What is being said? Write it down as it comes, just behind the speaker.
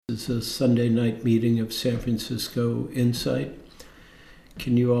is a Sunday night meeting of San Francisco Insight.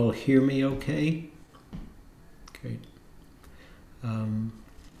 Can you all hear me okay? Great.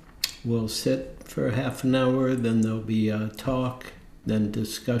 We'll sit for half an hour, then there'll be a talk, then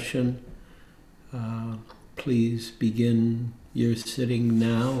discussion. Please begin your sitting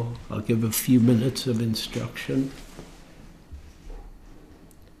now. I'll give a few minutes of instruction.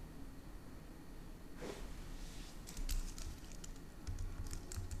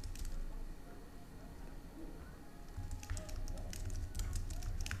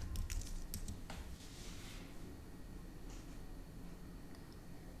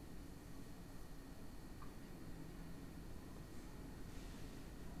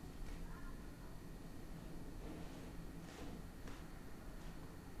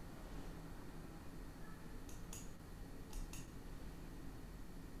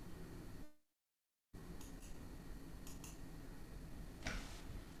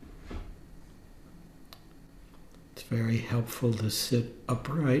 It's very helpful to sit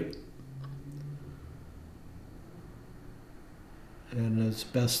upright and as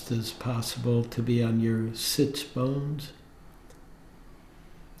best as possible to be on your sits bones.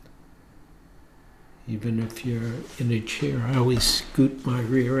 Even if you're in a chair, I always scoot my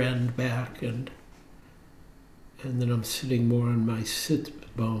rear end back and then I'm sitting more on my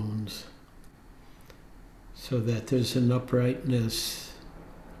sit bones so that there's an uprightness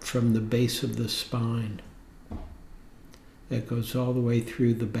from the base of the spine that goes all the way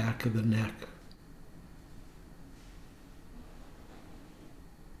through the back of the neck.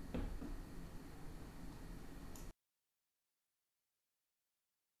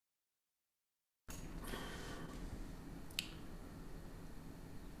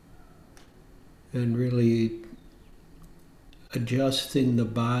 And really adjusting the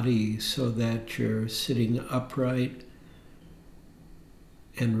body so that you're sitting upright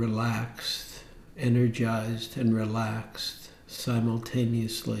and relaxed, energized and relaxed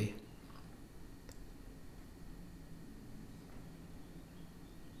simultaneously.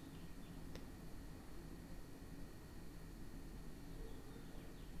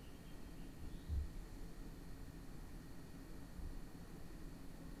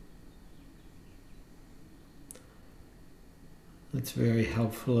 It's very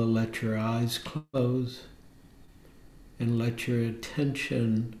helpful to let your eyes close and let your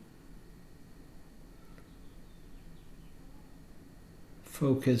attention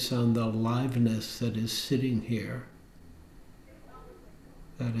focus on the aliveness that is sitting here,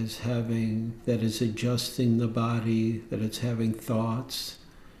 that is adjusting the body, that it's having thoughts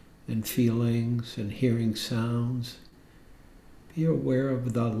and feelings and hearing sounds. Be aware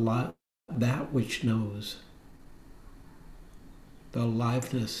of that which knows. The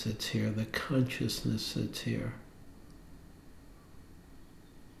aliveness that's here, the consciousness that's here.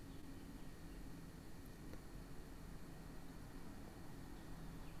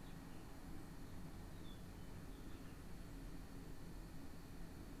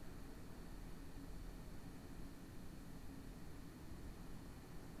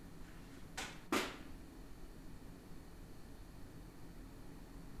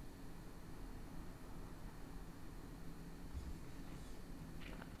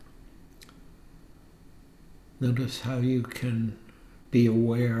 Notice how you can be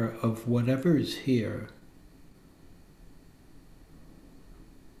aware of whatever is here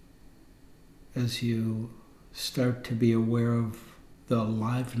as you start to be aware of the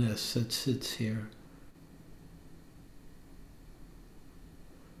aliveness that sits here.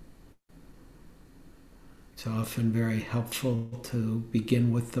 It's often very helpful to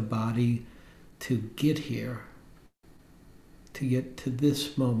begin with the body to get here, to get to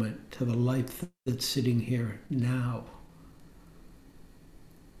this moment, to the life that's sitting here now.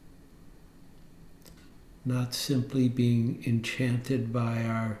 Not simply being enchanted by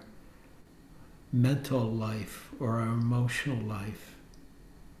our mental life or our emotional life,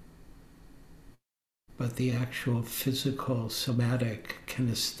 but the actual physical, somatic,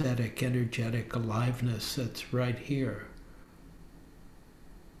 kinesthetic, energetic aliveness that's right here.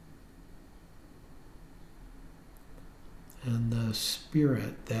 And the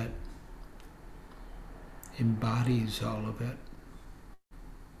spirit that embodies all of it.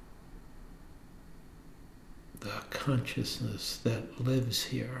 The consciousness that lives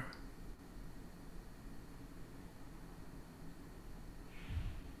here.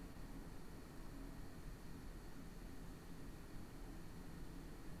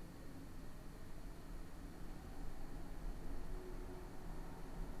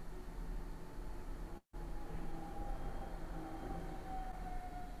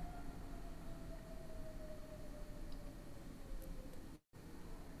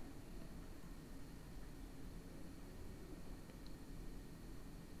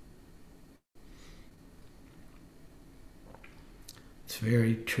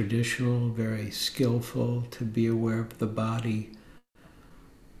 very traditional, very skillful to be aware of the body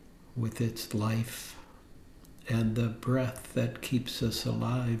with its life and the breath that keeps us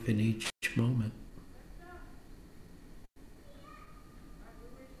alive in each moment.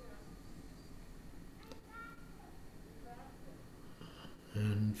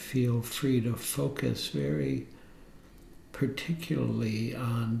 And feel free to focus very particularly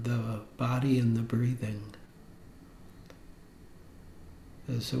on the body and the breathing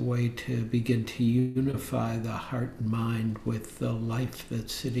as a way to begin to unify the heart and mind with the life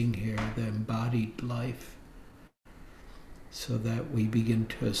that's sitting here, the embodied life, so that we begin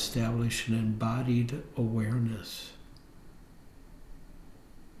to establish an embodied awareness.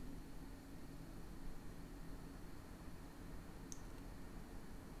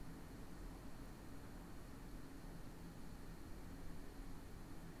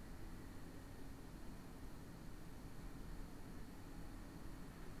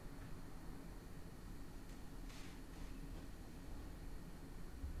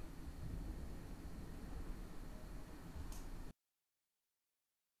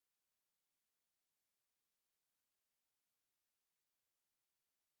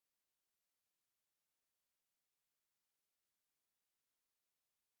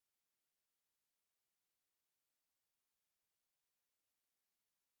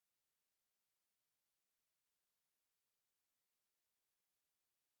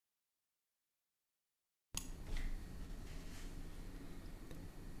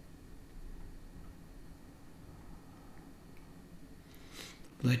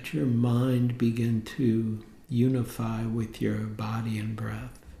 Let your mind begin to unify with your body and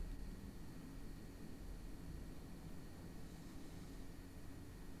breath.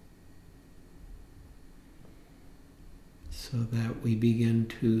 So that we begin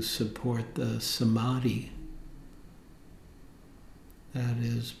to support the samadhi that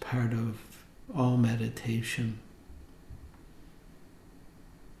is part of all meditation.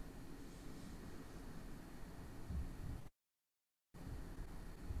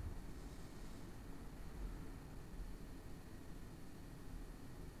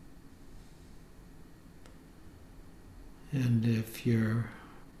 And if your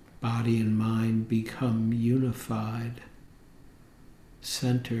body and mind become unified,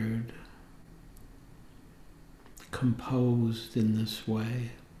 centered, composed in this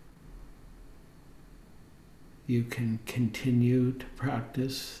way, you can continue to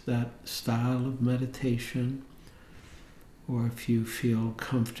practice that style of meditation, or if you feel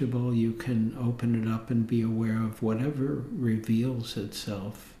comfortable, you can open it up and be aware of whatever reveals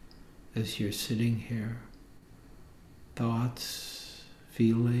itself as you're sitting here. Thoughts,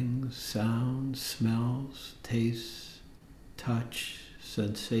 feelings, sounds, smells, tastes, touch,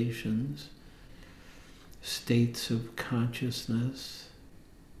 sensations, states of consciousness.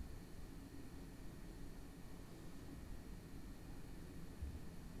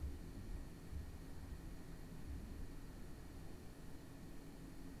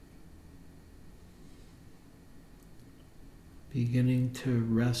 Beginning to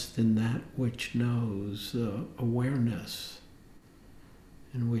rest in that which knows, awareness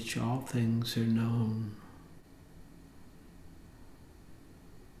in which all things are known.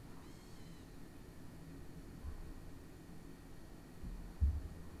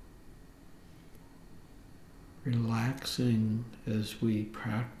 Relaxing as we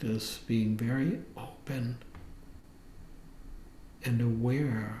practice, being very open and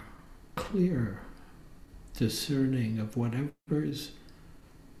aware, clear, discerning of whatever is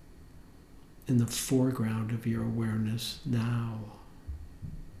in the foreground of your awareness now,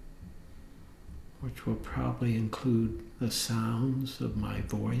 which will probably include the sounds of my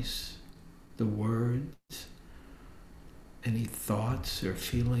voice, the words, any thoughts or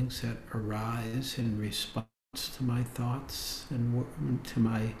feelings that arise in response to my thoughts and to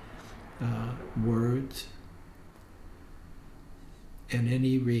my words, and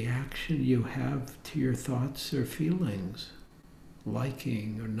any reaction you have to your thoughts or feelings,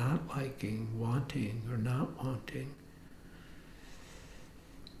 liking or not liking, wanting or not wanting.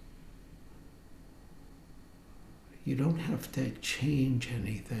 You don't have to change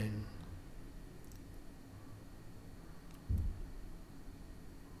anything.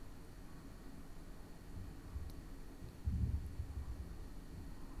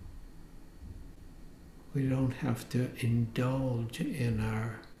 We don't have to indulge in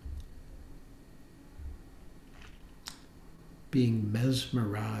our being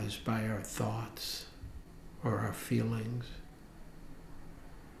mesmerized by our thoughts or our feelings.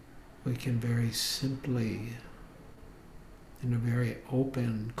 We can very simply, in a very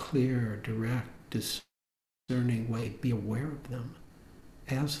open, clear, direct, discerning way, be aware of them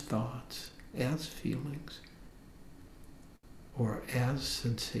as thoughts, as feelings, or as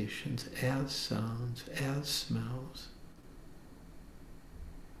sensations, as sounds, as smells.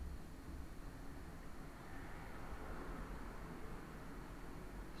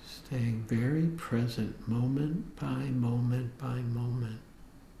 Staying very present moment by moment by moment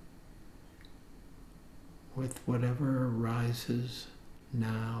with whatever arises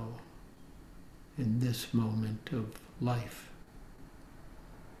now in this moment of life.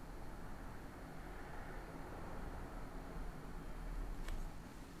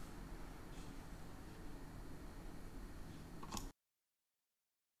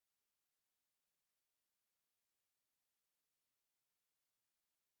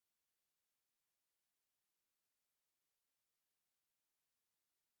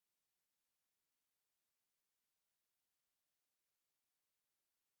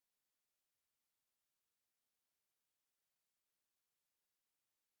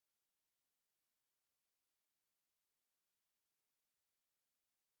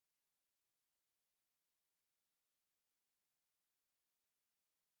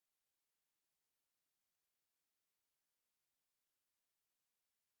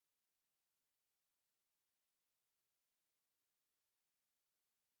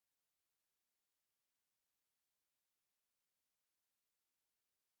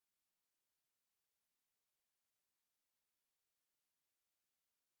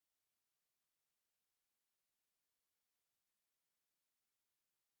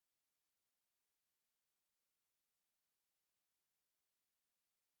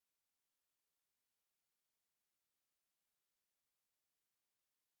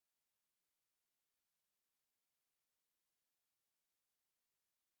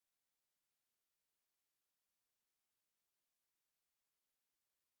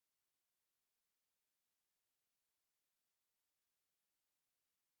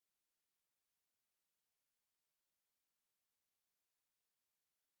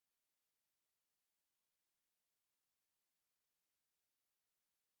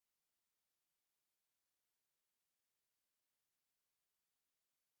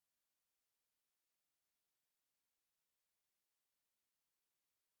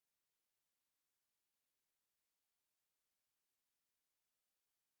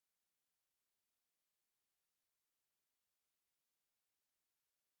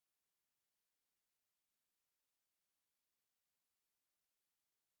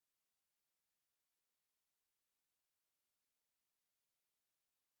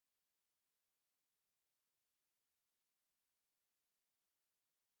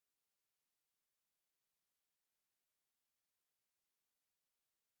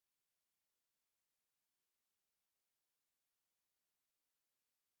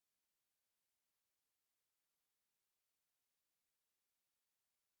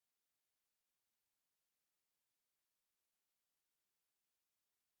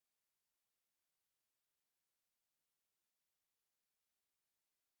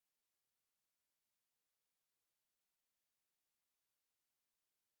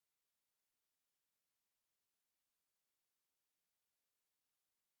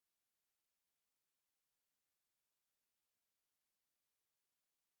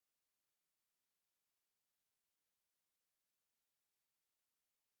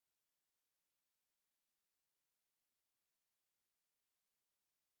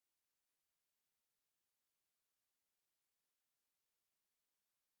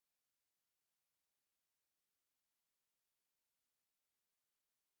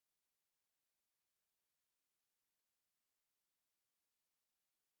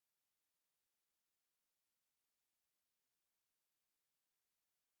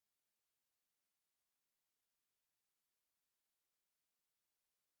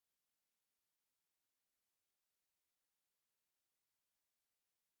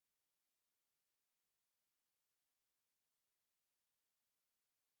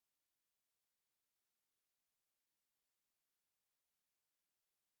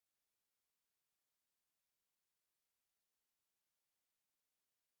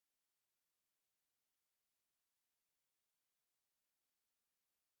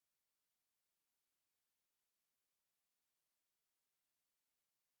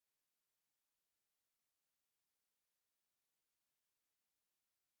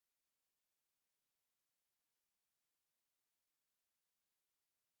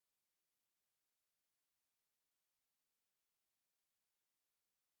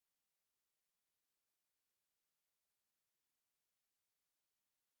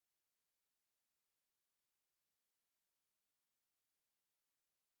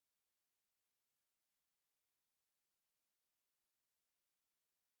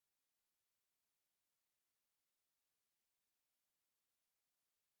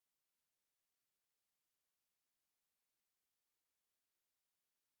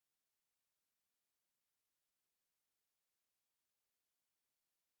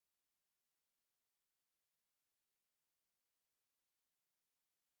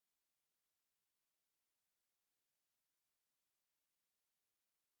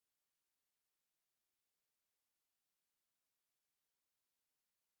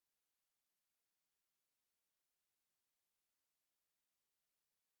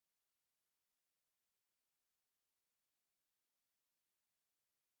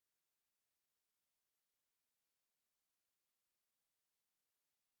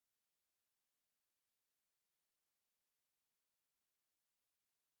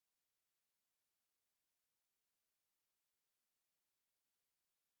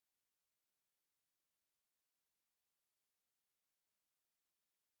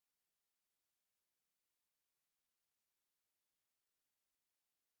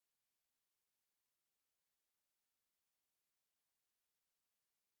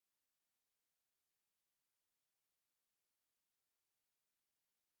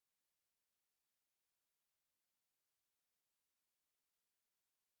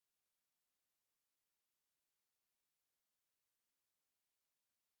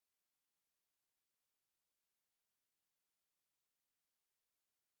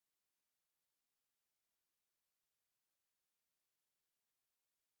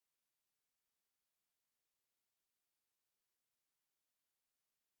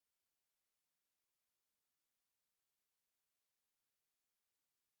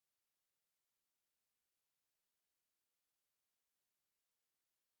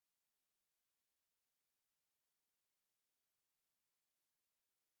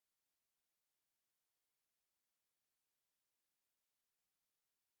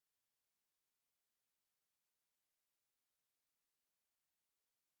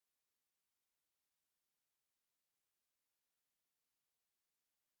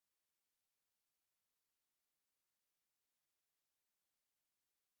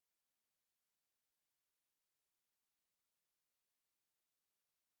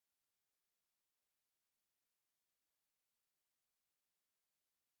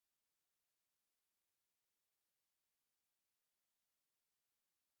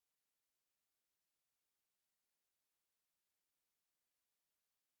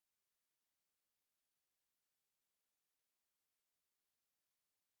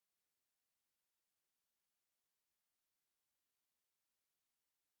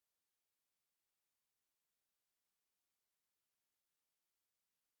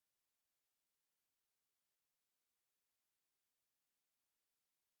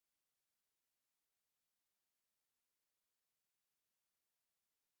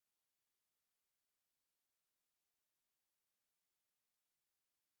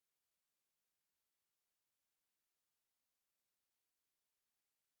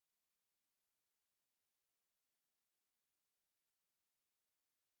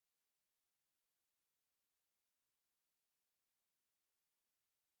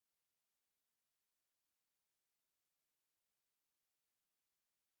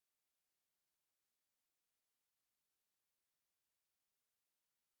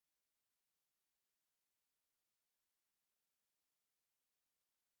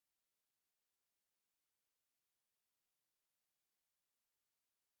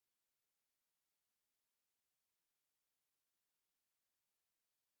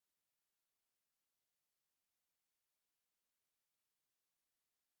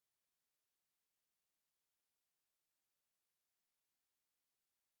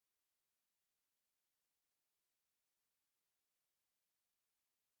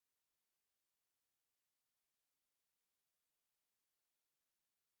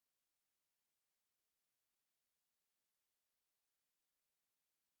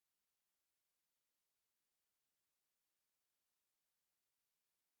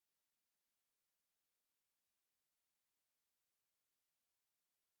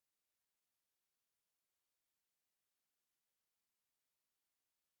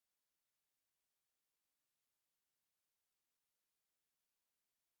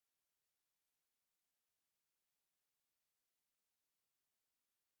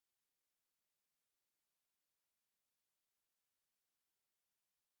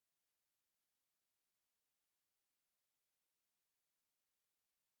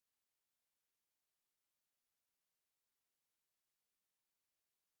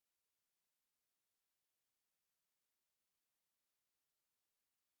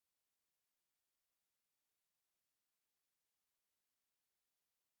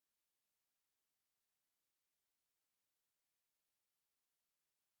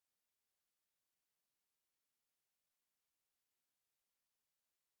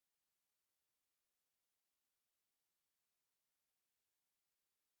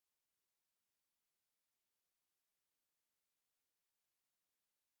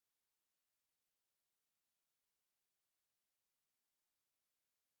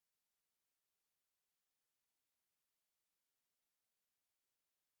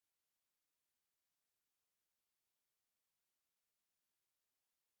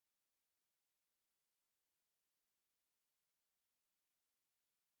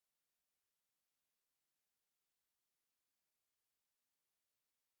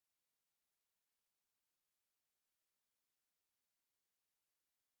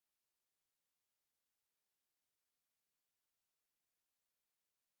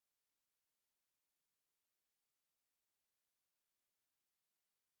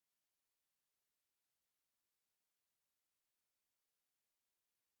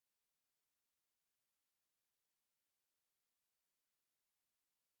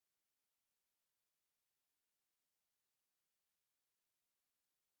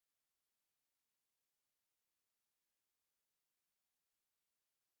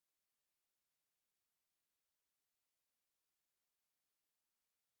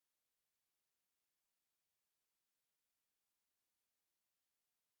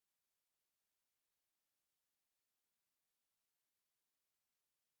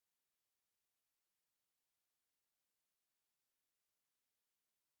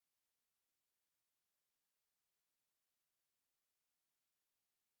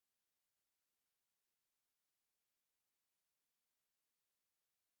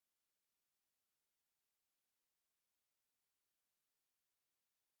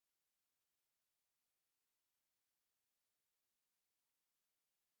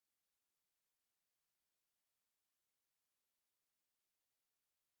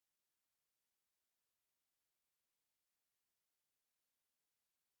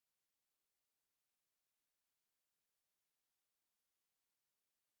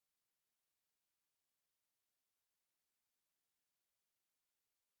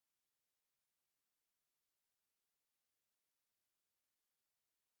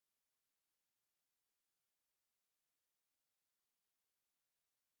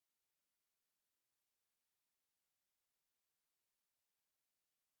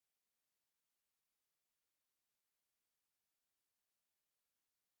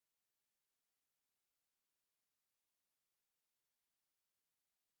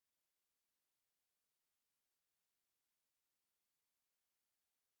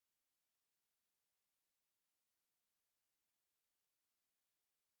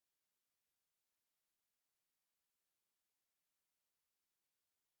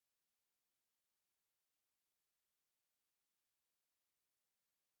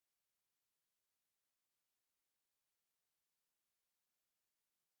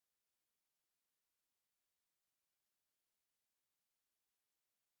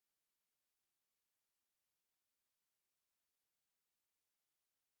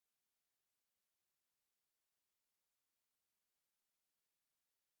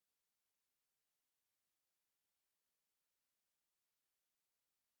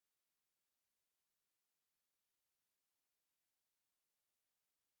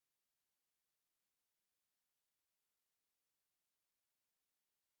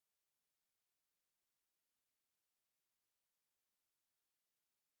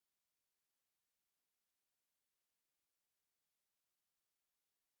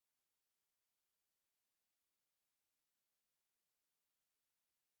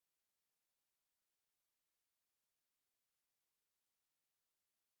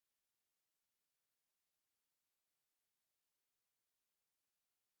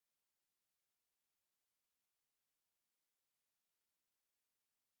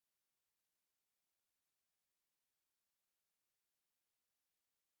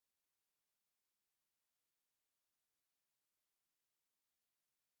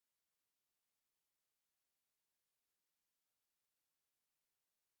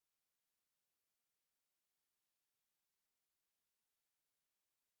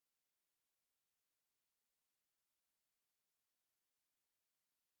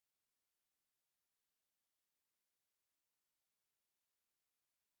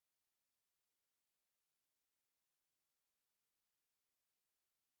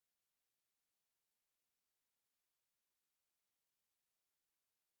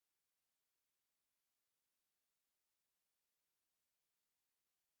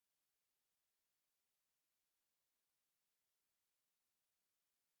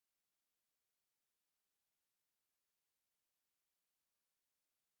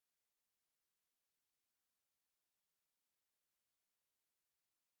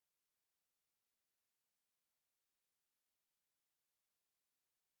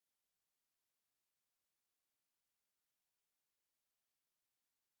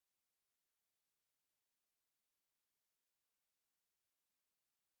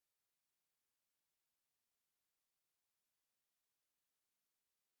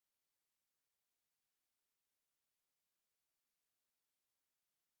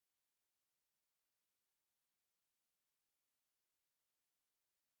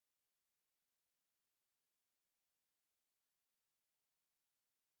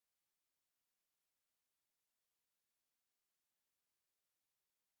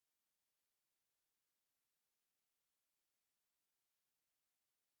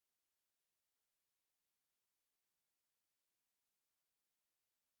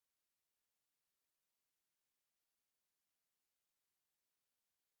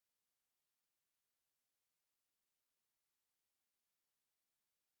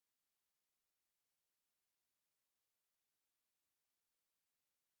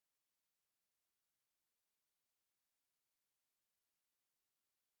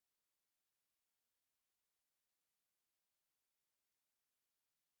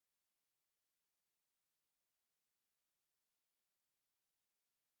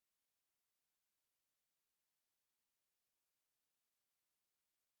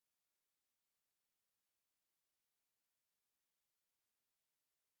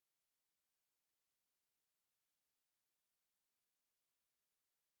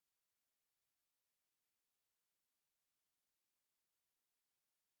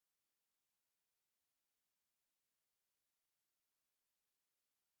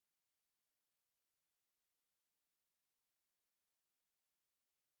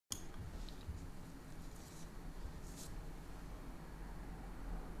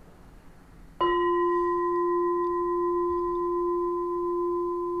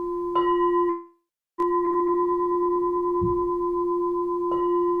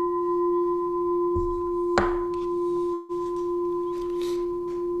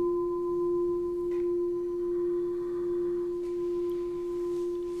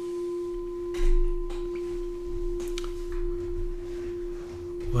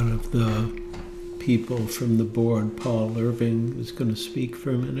 of the people from the board, Paul Irving, is going to speak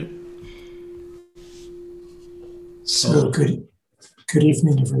for a minute. So good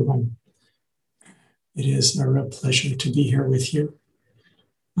evening, everyone. It is a real pleasure to be here with you.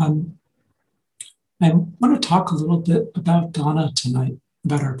 I want to talk a little bit about Dana tonight,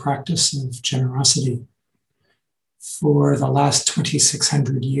 about our practice of generosity. For the last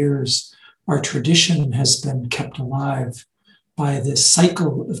 2,600 years, our tradition has been kept alive by this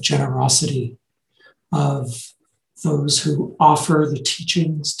cycle of generosity of those who offer the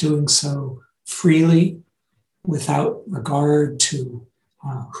teachings, doing so freely without regard to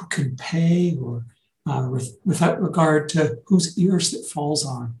who can pay or without regard to whose ears it falls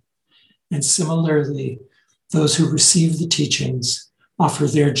on. And similarly, those who receive the teachings offer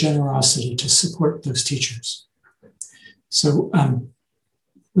their generosity to support those teachers. So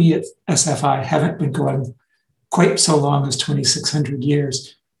we at SFI haven't been going quite so long as 2,600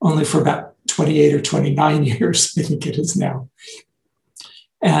 years, only for about 28 or 29 years, I think it is now.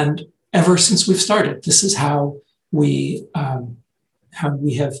 And ever since we've started, this is how we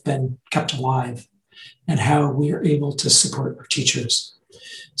have been kept alive and how we are able to support our teachers.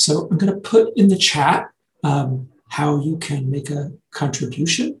 So I'm going to put in the chat how you can make a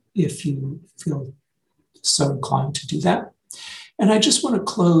contribution if you feel so inclined to do that. And I just want to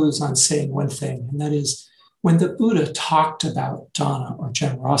close on saying one thing, and that is when the Buddha talked about dana or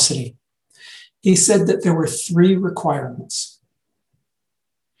generosity, he said that there were 3 requirements.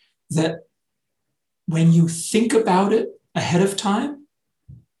 That when you think about it ahead of time,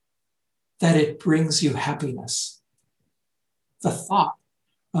 that it brings you happiness. The thought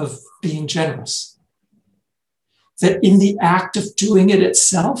of being generous. That in the act of doing it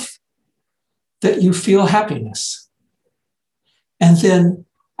itself, that you feel happiness. And then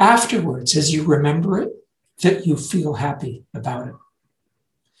afterwards, as you remember it, that you feel happy about it.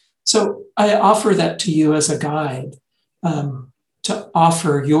 So I offer that to you as a guide to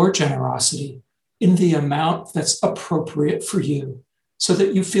offer your generosity in the amount that's appropriate for you so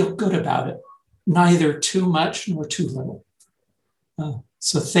that you feel good about it, neither too much nor too little.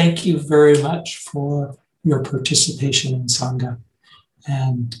 So thank you very much for your participation in Sangha.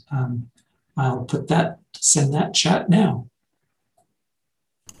 And I'll send that chat now.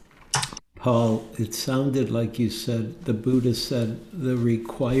 Paul, it sounded like you said, the Buddha said the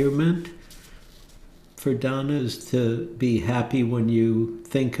requirement for dana is to be happy when you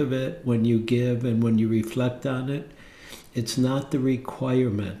think of it, when you give, and when you reflect on it. It's not the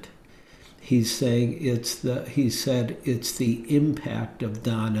requirement. He's saying he said it's the impact of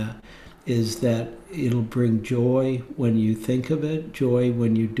dana is that it'll bring joy when you think of it, joy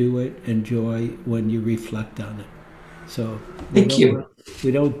when you do it, and joy when you reflect on it. So thank you.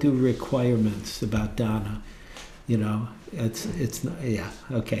 We don't do requirements about dana. You know, it's not, yeah,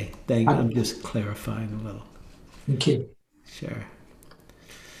 okay. I'm just clarifying a little. Thank you. Sure.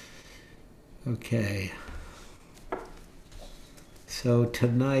 Okay. So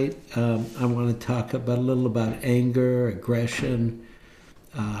tonight I want to talk a little about anger, aggression,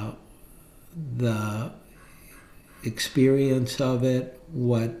 the experience of it,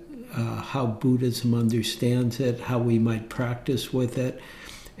 how Buddhism understands it, how we might practice with it,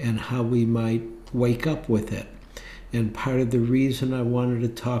 and how we might wake up with it. And part of the reason I wanted to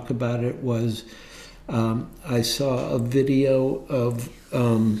talk about it was I saw a video of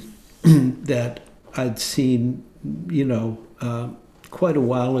that I'd seen, quite a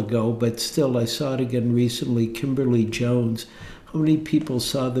while ago, but still I saw it again recently, Kimberly Jones. How many people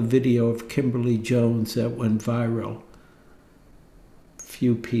saw the video of Kimberly Jones that went viral?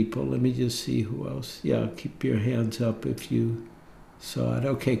 Few people. Let me just see who else. Yeah, keep your hands up if you saw it.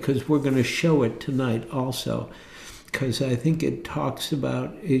 Okay, because we're going to show it tonight also, because I think it talks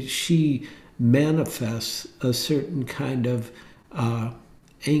about it. She manifests a certain kind of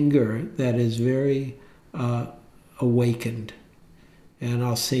anger that is very awakened. And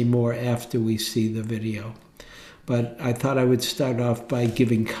I'll say more after we see the video. But I thought I would start off by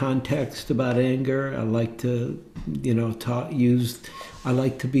giving context about anger. I like to, I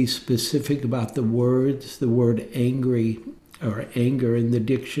like to be specific about the words. The word angry or anger in the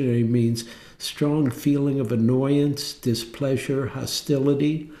dictionary means strong feeling of annoyance, displeasure,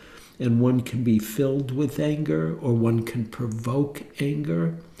 hostility, and one can be filled with anger or one can provoke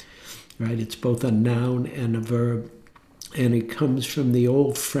anger, right? It's both a noun and a verb. And it comes from the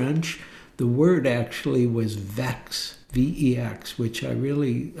Old French. The word actually was vex, V-E-X, which I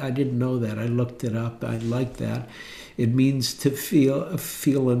didn't know that. I looked it up. I like that. It means to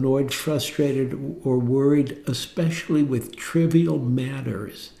feel annoyed, frustrated, or worried, especially with trivial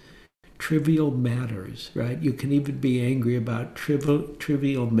matters. trivial matters, right? You can even be angry about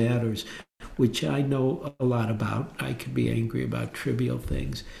trivial matters, which I know a lot about. I can be angry about trivial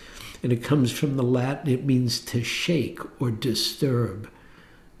things. And it comes from the Latin, it means to shake or disturb,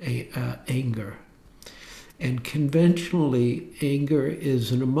 anger. And conventionally, anger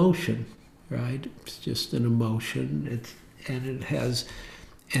is an emotion, right? It's just an emotion, and it has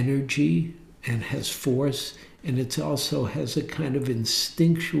energy and has force, and it also has a kind of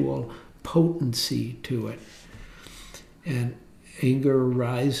instinctual potency to it. And anger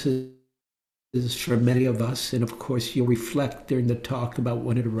arises for many of us, and of course you'll reflect during the talk about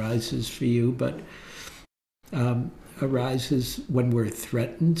when it arises for you, but arises when we're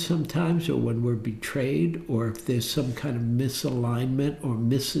threatened sometimes, or when we're betrayed, or if there's some kind of misalignment or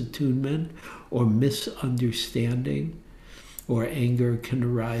misattunement or misunderstanding, or anger can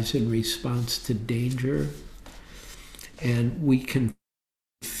arise in response to danger. And we can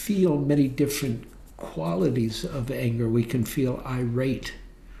feel many different qualities of anger. We can feel irate,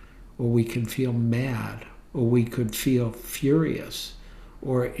 or we can feel mad, or we could feel furious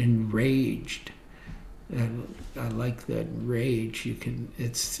or enraged. And I like that rage.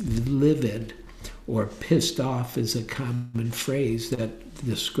 It's livid, or pissed off is a common phrase that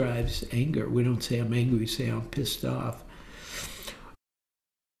describes anger. We don't say I'm angry, we say I'm pissed off.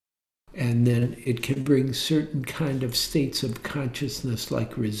 And then it can bring certain kind of states of consciousness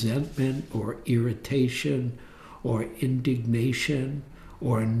like resentment or irritation or indignation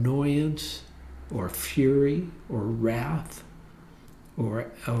or annoyance or fury or wrath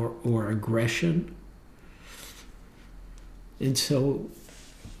or aggression. And so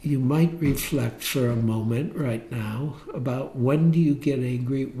you might reflect for a moment right now about, when do you get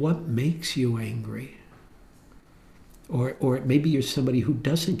angry? What makes you angry? Or maybe you're somebody who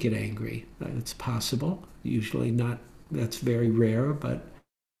doesn't get angry. It's possible. Usually not. That's very rare. But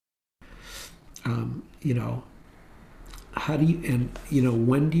how do you? And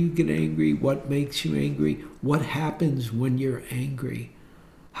when do you get angry? What makes you angry? What happens when you're angry?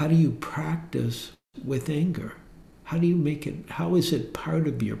 How do you practice with anger? How do you make it? How is it part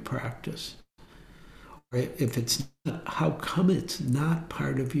of your practice? Or if it's not, how come it's not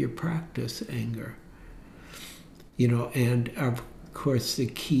part of your practice? Anger. And of course the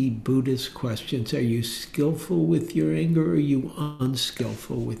key Buddhist questions: are you skillful with your anger, or are you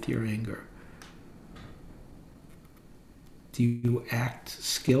unskillful with your anger? Do you act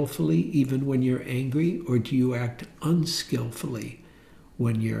skillfully even when you're angry, or do you act unskillfully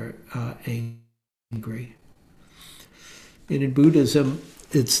when you're angry? And in Buddhism,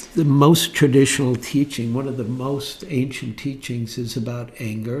 it's the most traditional teaching. One of the most ancient teachings is about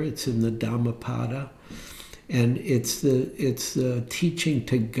anger. It's in the Dhammapada. And it's the teaching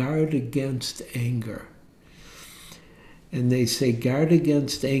to guard against anger. And they say, guard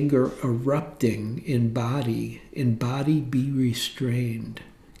against anger erupting in body be restrained.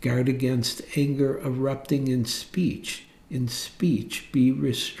 Guard against anger erupting in speech be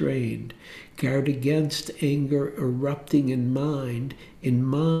restrained. Guard against anger erupting in mind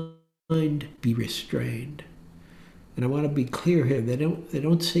be restrained. And I want to be clear here, they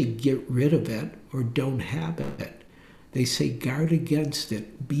don't say get rid of it or don't have it. They say guard against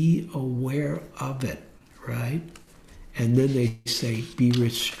it, be aware of it, right? And then they say be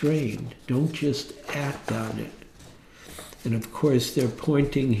restrained, don't just act on it. And of course they're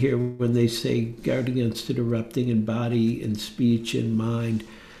pointing here when they say guard against it erupting in body, in speech, in mind,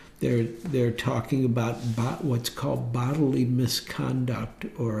 they're talking about what's called bodily misconduct,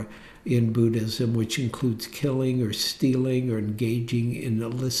 or in Buddhism, which includes killing or stealing or engaging in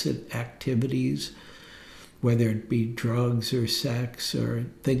illicit activities, whether it be drugs or sex or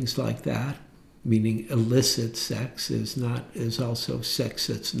things like that. Meaning illicit sex is also sex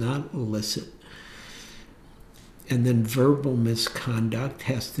that's not illicit. And then verbal misconduct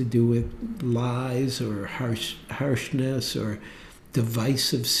has to do with lies or harshness or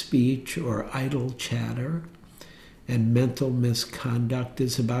divisive speech or idle chatter. And mental misconduct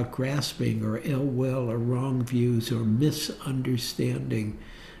is about grasping or ill will or wrong views or misunderstanding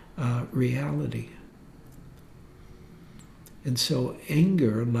reality. And so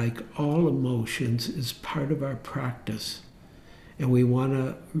anger, like all emotions, is part of our practice. And we want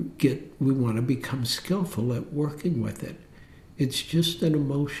to become skillful at working with it. It's just an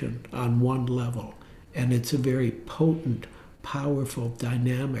emotion on one level, and it's a very potent, powerful,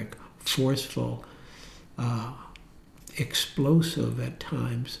 dynamic, forceful, explosive at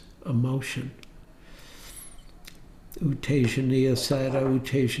times emotion. Utejaniya Sayadaw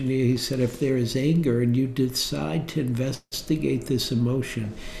he said, if there is anger and you decide to investigate this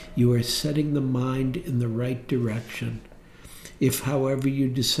emotion, you are setting the mind in the right direction. If, however, you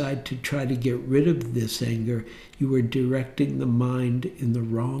decide to try to get rid of this anger, you are directing the mind in the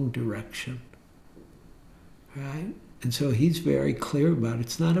wrong direction. Right? And so he's very clear about it.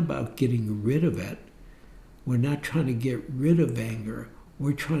 It's not about getting rid of it. We're not trying to get rid of anger.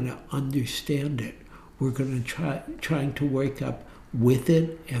 We're trying to understand it. We're going to trying to wake up with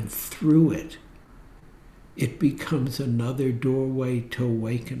it and through it. It becomes another doorway to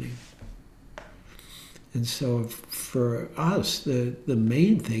awakening. And so for us, the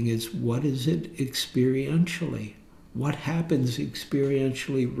main thing is, what is it experientially? What happens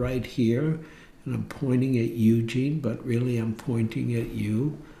experientially right here? And I'm pointing at Eugene, but really I'm pointing at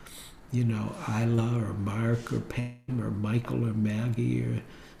you. You know, Isla or Mark or Pam or Michael or Maggie or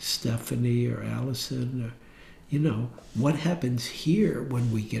Stephanie or Allison. Or, you know, what happens here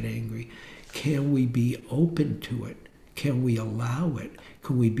when we get angry? Can we be open to it? Can we allow it?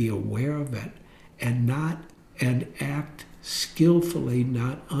 Can we be aware of it? And act skillfully,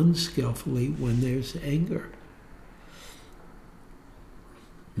 not unskillfully, when there's anger.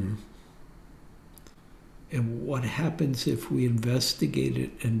 And what happens if we investigate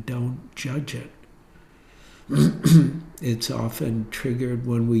it and don't judge it? It's often triggered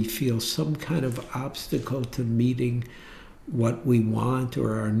when we feel some kind of obstacle to meeting what we want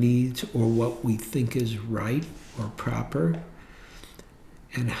or our needs or what we think is right or proper.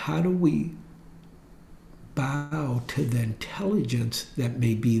 And how do we bow to the intelligence that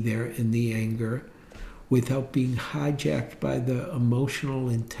may be there in the anger without being hijacked by the emotional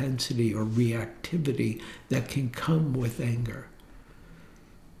intensity or reactivity that can come with anger?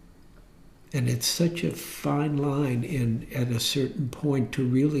 And it's such a fine line at a certain point to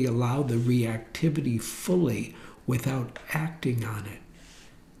really allow the reactivity fully without acting on it,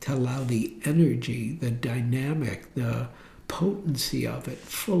 to allow the energy, the dynamic, the potency of it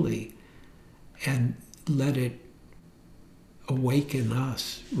fully, and let it awaken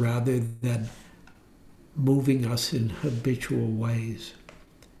us rather than moving us in habitual ways.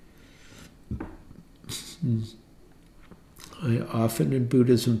 Often in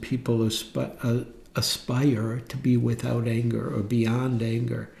Buddhism, people aspire to be without anger or beyond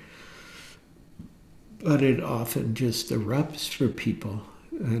anger, but it often just erupts for people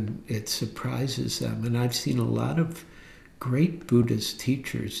and it surprises them. And I've seen a lot of great Buddhist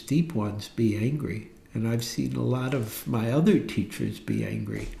teachers, deep ones, be angry. And I've seen a lot of my other teachers be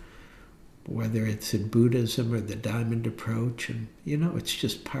angry, whether it's in Buddhism or the Diamond Approach. And, you know, it's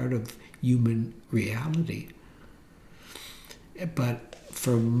just part of human reality. But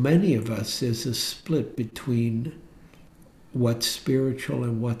for many of us, there's a split between what's spiritual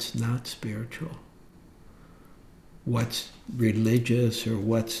and what's not spiritual. What's religious or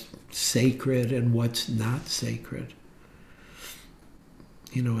what's sacred and what's not sacred.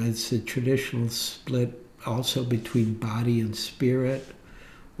 You know, it's a traditional split also between body and spirit,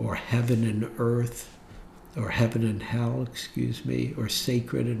 or heaven and earth, or heaven and hell, or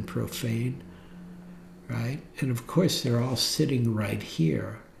sacred and profane, right? And of course, they're all sitting right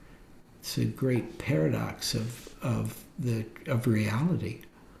here. It's a great paradox of reality.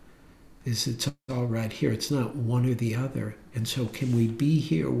 It's all right here. It's not one or the other. And so can we be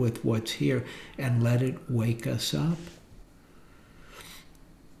here with what's here and let it wake us up?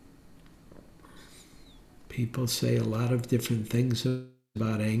 People say a lot of different things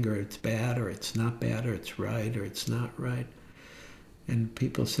about anger. It's bad, or it's not bad, or it's right, or it's not right. And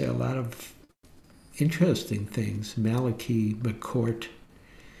people say a lot of interesting things. Malachi McCourt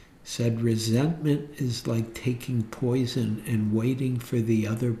said, resentment is like taking poison and waiting for the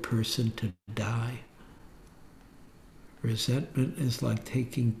other person to die. Resentment is like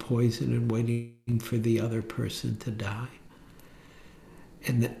taking poison and waiting for the other person to die.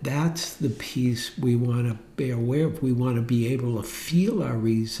 And that's the piece we want to be aware of. We want to be able to feel our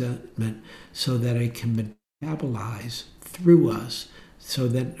resentment so that it can metabolize through us, so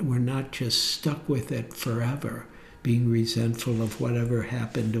that we're not just stuck with it forever, being resentful of whatever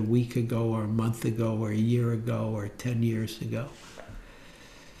happened a week ago or a month ago or a year ago or 10 years ago.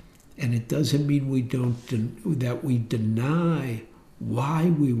 And it doesn't mean that we deny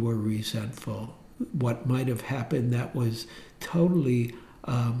why we were resentful, what might have happened that was totally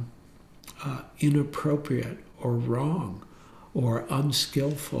inappropriate or wrong or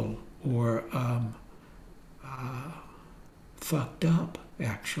unskillful or fucked up,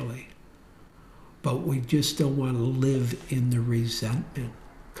 actually. But we just don't want to live in the resentment,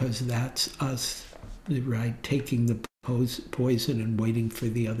 because that's us, right? Taking the poison and waiting for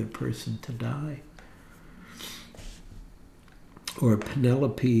the other person to die. Or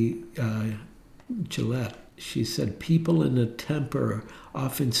Penelope Gillette, she said, people in a temper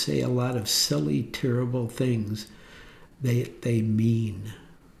often say a lot of silly, terrible things, they mean.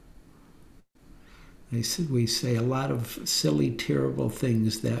 We say a lot of silly, terrible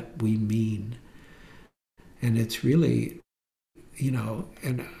things that we mean. And it's really,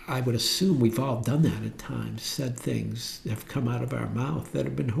 and I would assume we've all done that at times, said things that have come out of our mouth that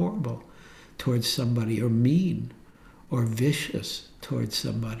have been horrible towards somebody, or mean, or vicious towards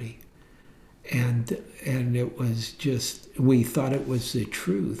somebody. And it was just, we thought it was the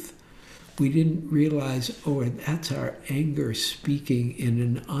truth. We didn't realize, oh, that's our anger speaking in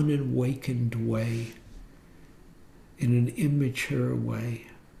an unawakened way, in an immature way.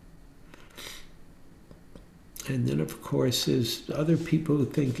 And then, of course, there's other people who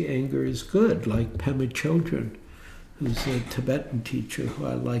think anger is good, like Pema Chodron, who's a Tibetan teacher who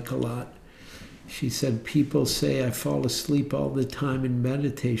I like a lot. She said, people say I fall asleep all the time in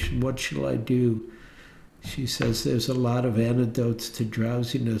meditation. What shall I do? She says there's a lot of antidotes to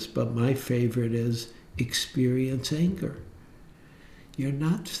drowsiness, but my favorite is experience anger. You're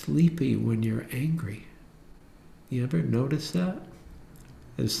not sleepy when you're angry. You ever notice that?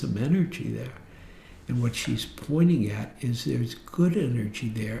 There's some energy there. And what she's pointing at is there's good energy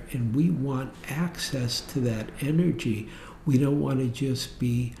there, and we want access to that energy. We don't want to just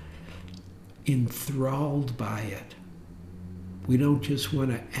be enthralled by it. We don't just want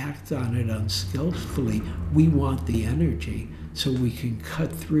to act on it unskillfully. We want the energy so we can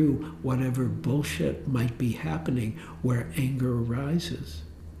cut through whatever bullshit might be happening where anger arises.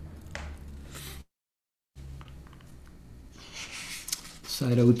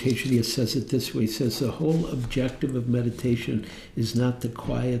 Sayadaw Teshariya says it this way. He says, the whole objective of meditation is not to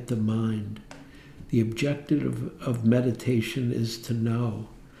quiet the mind. The objective of meditation is to know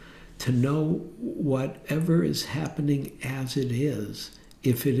whatever is happening as it is.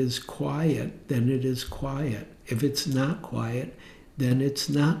 If it is quiet, then it is quiet. If it's not quiet, then it's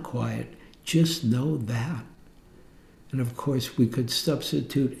not quiet. Just know that. And of course, we could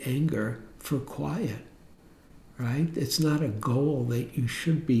substitute anger for quiet. Right? It's not a goal that you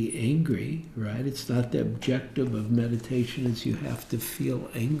should be angry, right? It's not the objective of meditation is you have to feel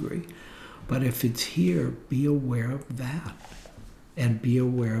angry. But if it's here, be aware of that. And be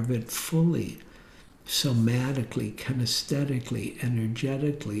aware of it fully, somatically, kinesthetically,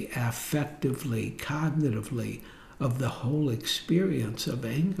 energetically, affectively, cognitively, of the whole experience of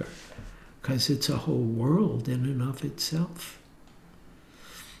anger. Because it's a whole world in and of itself.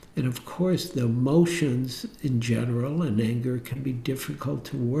 And of course, the emotions in general and anger can be difficult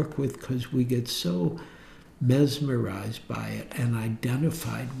to work with because we get so mesmerized by it and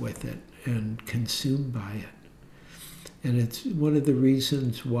identified with it and consumed by it. And it's one of the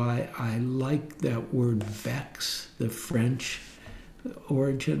reasons why I like that word vex, the French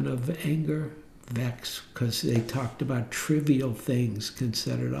origin of anger, vex, because they talked about trivial things can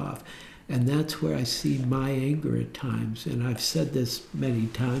set it off. And that's where I see my anger at times. And I've said this many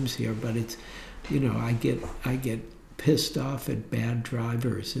times here, but it's, I get pissed off at bad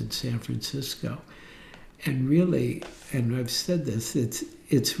drivers in San Francisco. And really, and I've said this,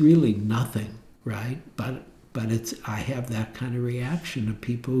 it's really nothing, right? But I have that kind of reaction of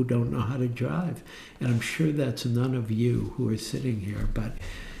people who don't know how to drive. And I'm sure that's none of you who are sitting here.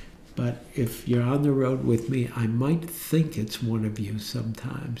 But if you're on the road with me, I might think it's one of you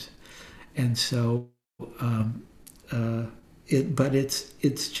sometimes. And so, but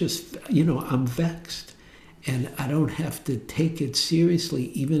it's just, I'm vexed. And I don't have to take it seriously.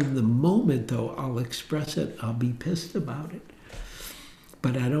 Even in the moment, though, I'll express it. I'll be pissed about it.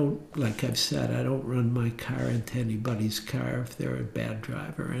 But I don't, like I've said, I don't run my car into anybody's car if they're a bad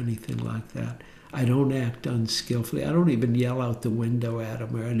driver or anything like that. I don't act unskillfully. I don't even yell out the window at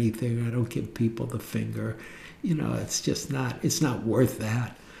them or anything. I don't give people the finger. It's just not, it's not worth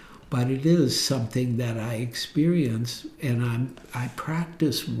that. But it is something that I experience and I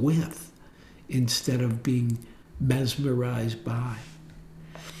practice with instead of being mesmerized by.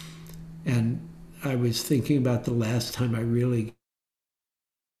 And I was thinking about the last time I really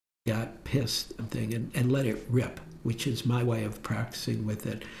got pissed and let it rip, which is my way of practicing with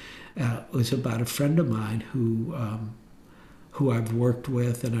it. It was about a friend of mine who I've worked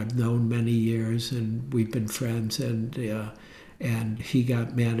with and I've known many years, and we've been friends, and he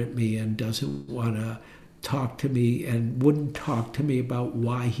got mad at me and doesn't want to talk to me and wouldn't talk to me about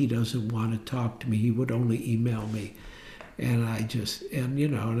why he doesn't want to talk to me. He would only email me. And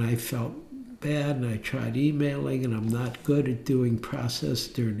I felt bad, and I tried emailing, and I'm not good at doing process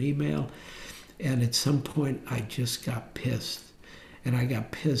during email. And at some point, I just got pissed. And I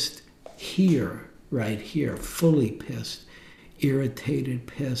got pissed here, right here, fully pissed. Irritated,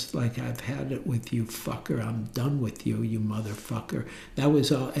 pissed, like I've had it with you, fucker. I'm done with you, you motherfucker. That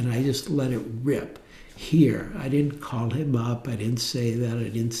was all, and I just let it rip. here. I didn't call him up. I didn't say that. I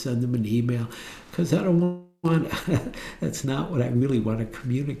didn't send him an email because I don't want, that's not what I really want to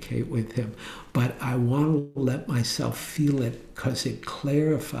communicate with him. But I want to let myself feel it because it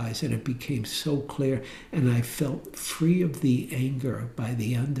clarifies, and it became so clear, and I felt free of the anger by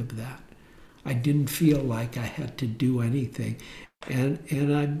the end of that. I didn't feel like I had to do anything. And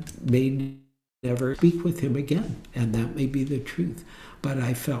I may never speak with him again, and that may be the truth. But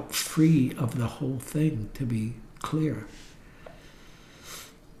I felt free of the whole thing, to be clear.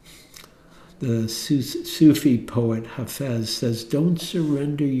 The Sufi poet Hafez says, don't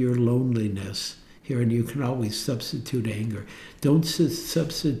surrender your loneliness. Here, and you can always substitute anger. Don't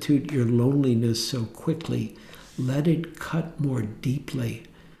substitute your loneliness so quickly. Let it cut more deeply.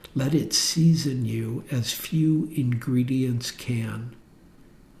 Let it season you as few ingredients can.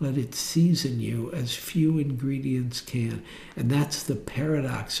 Let it season you as few ingredients can. And that's the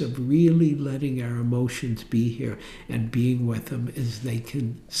paradox of really letting our emotions be here and being with them, is they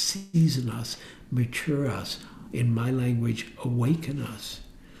can season us, mature us, in my language, awaken us.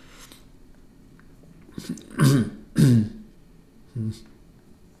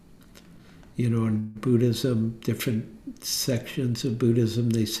 You know, in Buddhism, different sections of Buddhism,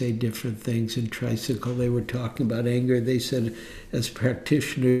 they say different things. In Tricycle, they were talking about anger. They said, as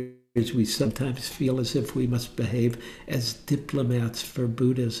practitioners, we sometimes feel as if we must behave as diplomats for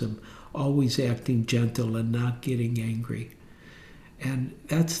Buddhism, always acting gentle and not getting angry. And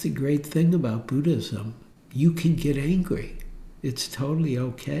that's the great thing about Buddhism. You can get angry. It's totally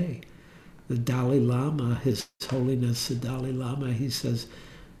okay. The Dalai Lama, His Holiness the Dalai Lama, he says,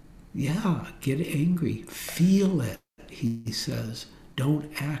 yeah, get angry. Feel it, he says.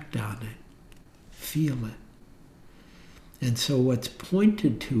 Don't act on it. Feel it. And so what's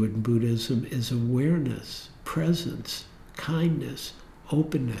pointed to in Buddhism is awareness, presence, kindness,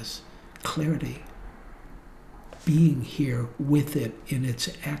 openness, clarity. Being here with it in its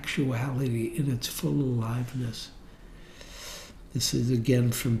actuality, in its full aliveness. This is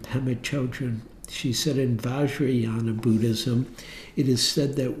again from Pema Chodron. She said, in Vajrayana Buddhism, it is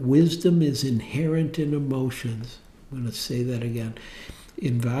said that wisdom is inherent in emotions. I'm going to say that again.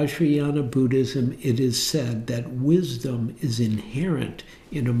 In Vajrayana Buddhism, it is said that wisdom is inherent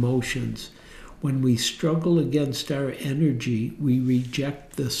in emotions. When we struggle against our energy, we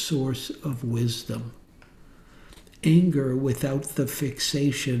reject the source of wisdom. Anger without the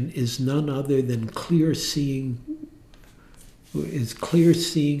fixation is none other than clear-seeing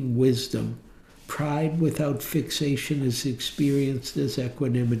wisdom. Pride without fixation is experienced as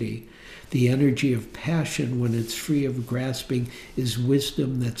equanimity. The energy of passion, when it's free of grasping, is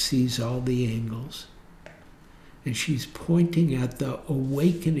wisdom that sees all the angles. And she's pointing at the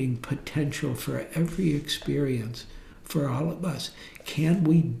awakening potential for every experience, for all of us. Can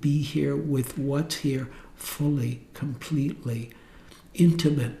we be here with what's here fully, completely,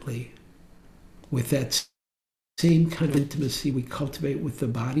 intimately, with that same kind of intimacy we cultivate with the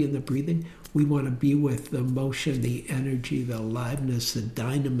body and the breathing? We want to be with the motion, the energy, the aliveness, the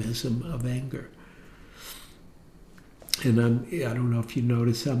dynamism of anger. And I don't know if you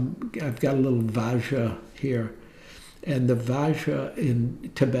notice, I've got a little Vajra here. And the Vajra in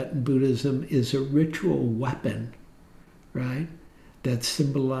Tibetan Buddhism is a ritual weapon, right? That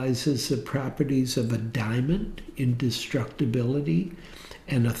symbolizes the properties of a diamond, indestructibility,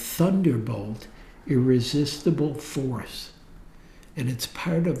 and a thunderbolt, irresistible force. And it's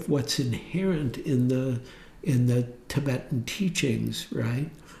part of what's inherent in the Tibetan teachings, right?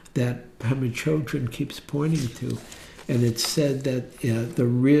 That Pema Chodron keeps pointing to. And it's said that the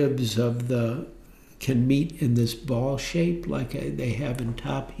ribs of can meet in this ball shape like they have in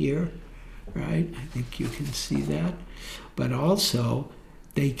top here, right? I think you can see that. But also,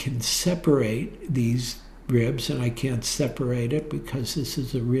 they can separate these ribs, and I can't separate it because this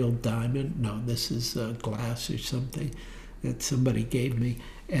is a real diamond. No, this is glass or something that somebody gave me.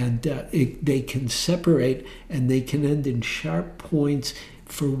 And they can separate, and they can end in sharp points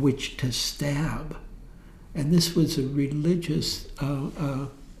for which to stab. And this was a religious,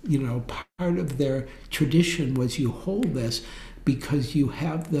 part of their tradition was you hold this because you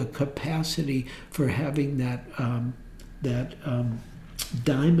have the capacity for having that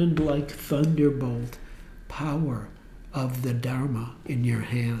diamond-like thunderbolt power of the Dharma in your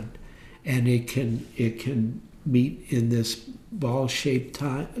hand. And it can meet in this ball-shaped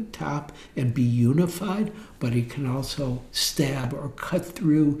top and be unified, but it can also stab or cut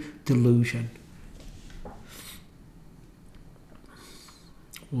through delusion.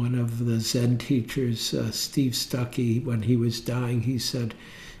 One of the Zen teachers, Steve Stuckey, when he was dying, he said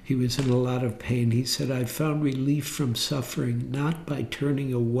he was in a lot of pain. He said, I found relief from suffering not by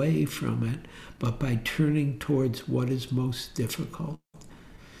turning away from it, but by turning towards what is most difficult.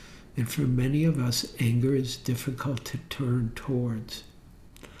 And for many of us, anger is difficult to turn towards.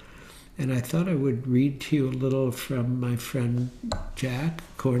 And I thought I would read to you a little from my friend Jack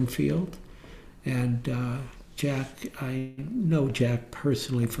Cornfield. And Jack, I know Jack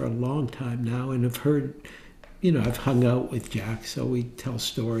personally for a long time now, and have heard, I've hung out with Jack, so we tell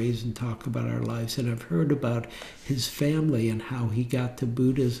stories and talk about our lives. And I've heard about his family and how he got to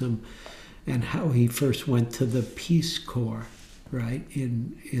Buddhism and how he first went to the Peace Corps, right,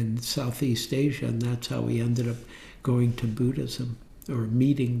 in Southeast Asia. And that's how he ended up going to Buddhism or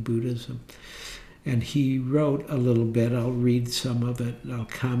meeting Buddhism. And he wrote a little bit. I'll read some of it and I'll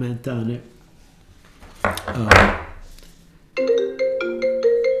comment on it.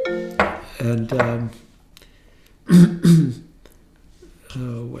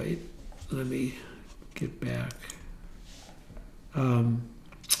 Oh, wait, let me get back.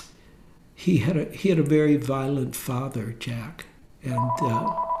 He had a very violent father, Jack, and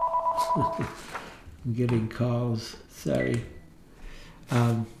I'm getting calls. Sorry.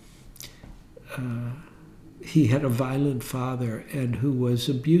 He had a violent father and who was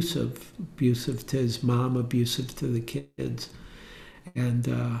abusive to his mom, abusive to the kids, and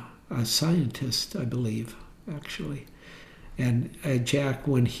a scientist, I believe, actually. And Jack,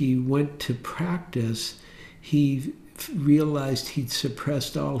 when he went to practice, he realized he'd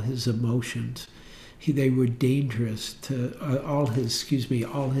suppressed all his emotions. They were dangerous to all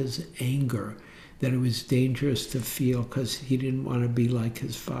his anger, that it was dangerous to feel because he didn't want to be like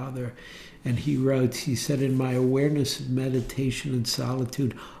his father. And he said, in my awareness of meditation and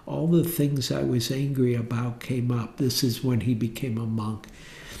solitude, all the things I was angry about came up. This is when he became a monk.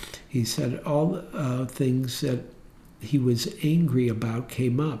 He said all things that he was angry about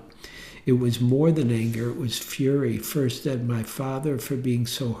came up. It was more than anger, it was fury. First at my father for being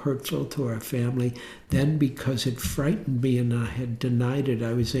so hurtful to our family, then because it frightened me and I had denied it.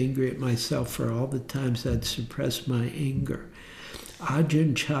 I was angry at myself for all the times I'd suppressed my anger.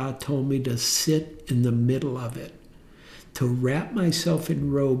 Ajahn Chah told me to sit in the middle of it, to wrap myself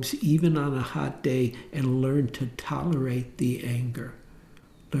in robes even on a hot day and learn to tolerate the anger,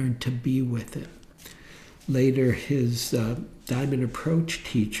 learn to be with it. Later, his Diamond Approach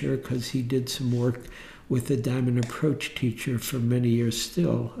teacher, because he did some work with the Diamond Approach teacher for many years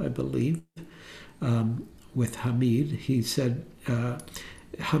still, I believe, with Hamid. He said,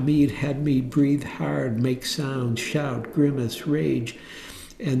 Hamid had me breathe hard, make sounds, shout, grimace, rage,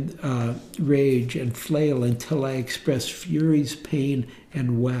 and flail until I expressed fury's pain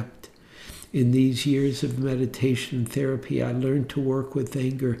and wept. In these years of meditation and therapy, I learned to work with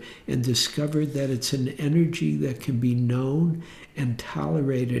anger and discovered that it's an energy that can be known and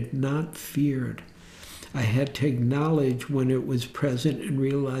tolerated, not feared. I had to acknowledge when it was present and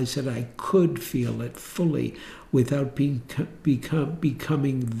realize that I could feel it fully without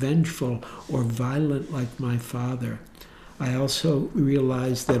becoming vengeful or violent like my father. I also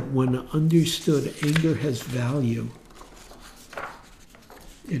realized that when understood, anger has value.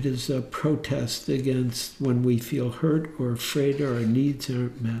 It is a protest against when we feel hurt or afraid or our needs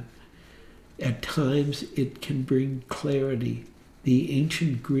aren't met. At times, it can bring clarity. The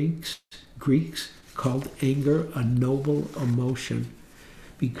ancient Greeks called anger a noble emotion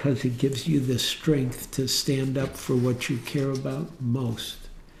because it gives you the strength to stand up for what you care about most.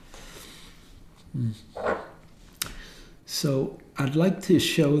 So I'd like to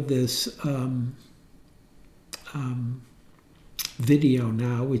show this video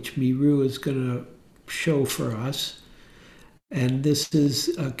now, which Miru is going to show for us. And this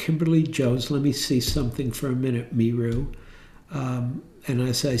is Kimberly Jones. Let me see something for a minute, Miru. And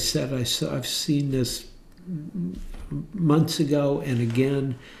as I said, I've seen this months ago, and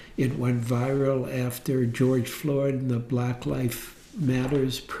again, it went viral after George Floyd and the Black Lives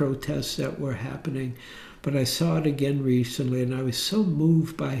Matters protests that were happening. But I saw it again recently, and I was so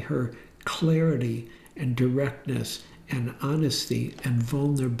moved by her clarity and directness and honesty and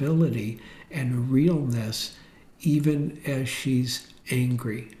vulnerability and realness, even as she's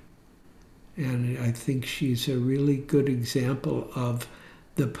angry. And I think she's a really good example of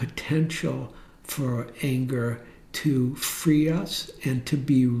the potential for anger to free us and to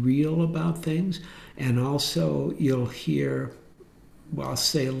be real about things. And also you'll hear, well, I'll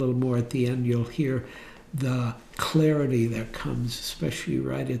say a little more at the end, you'll hear the clarity that comes, especially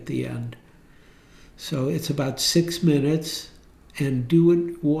right at the end. So it's about 6 minutes, and do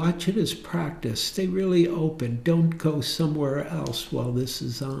it, watch it as practice. Stay really open. Don't go somewhere else while this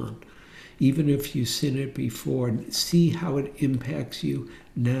is on. even if you've seen it before, see how it impacts you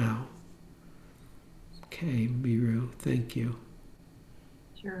now. Okay, Miru, thank you.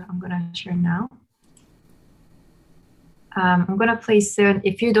 Sure, I'm gonna share now. I'm gonna play soon.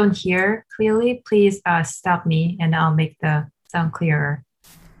 If you don't hear clearly, please stop me and I'll make the sound clearer.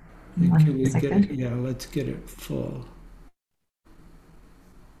 Can we get it? Yeah, let's get it full.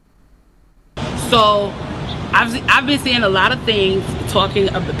 So I've been seeing a lot of things talking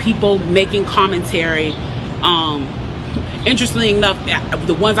of the people making commentary. Interestingly enough,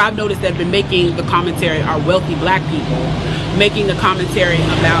 the ones I've noticed that have been making the commentary are wealthy black people making the commentary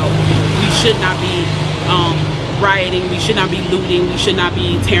about we should not be rioting, we should not be looting, we should not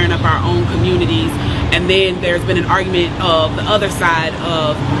be tearing up our own communities. And then there's been an argument of the other side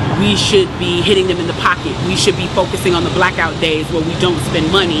of we should be hitting them in the pocket. We should be focusing on the blackout days where we don't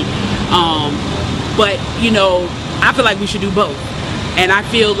spend money. But, you know, I feel like we should do both. And I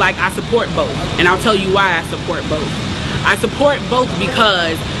feel like I support both. And I'll tell you why I support both. I support both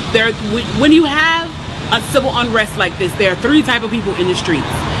because when you have a civil unrest like this, there are three types of people in the streets.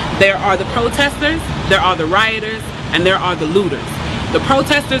 There are the protesters, there are the rioters, and there are the looters. The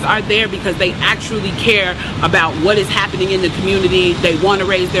protesters are there because they actually care about what is happening in the community. They want to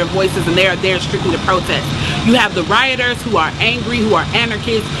raise their voices and they are there strictly to protest. You have the rioters who are angry, who are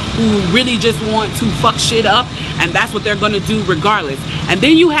anarchists, who really just want to fuck shit up, and that's what they're going to do regardless. And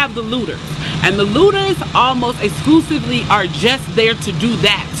then you have the looters. And the looters almost exclusively are just there to do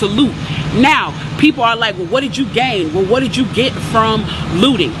that, to loot. Now, people are like, well, what did you gain? Well, what did you get from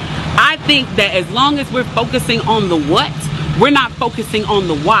looting? I think that as long as we're focusing on the what, we're not focusing on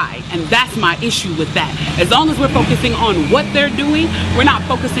the why, and that's my issue with that. As long as we're focusing on what they're doing, we're not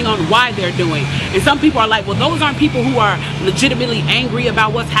focusing on why they're doing. And some people are like, well, those aren't people who are legitimately angry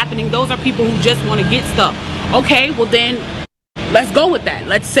about what's happening. Those are people who just want to get stuff. Okay, well then, let's go with that.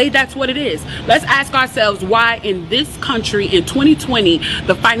 Let's say that's what it is. Let's ask ourselves why in this country in 2020,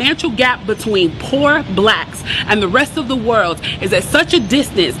 the financial gap between poor blacks and the rest of the world is at such a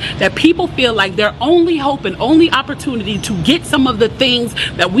distance that people feel like their only hope and only opportunity to get some of the things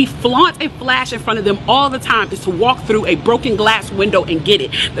that we flaunt and flash in front of them all the time is to walk through a broken glass window and get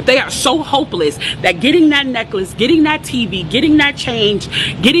it. That they are so hopeless that getting that necklace, getting that TV, getting that change,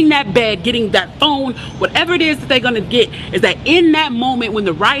 getting that bed, getting that phone, whatever it is that they're going to get, is that in that moment when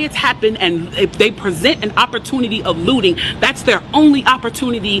the riots happen and if they present an opportunity of looting, that's their only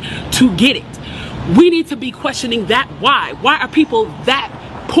opportunity to get it. We need to be questioning that why. Why are people that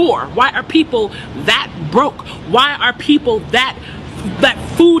poor? Why are people that broke? Why are people that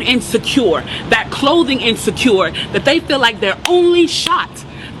food insecure, that clothing insecure, that they feel like their only shot,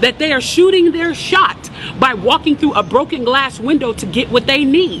 that they are shooting their shot by walking through a broken glass window to get what they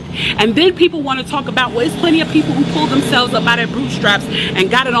need? And then people want to talk about, well, there's plenty of people who pulled themselves up by their bootstraps and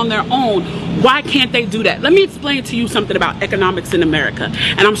got it on their own. Why can't they do that? Let me explain to you something about economics in America.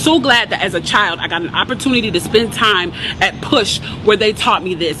 And I'm so glad that as a child, I got an opportunity to spend time at Push where they taught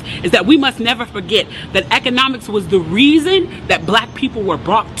me this, is that we must never forget that economics was the reason that black people were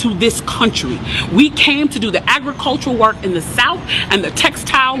brought to this country. We came to do the agricultural work in the South and the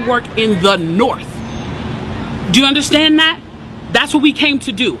textile work in the North. Do you understand that? That's what we came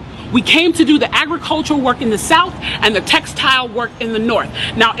to do. We came to do the agricultural work in the South and the textile work in the North.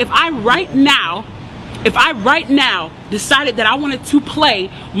 Now, if I right now decided that I wanted to play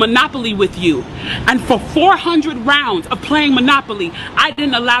Monopoly with you, and for 400 rounds of playing Monopoly, I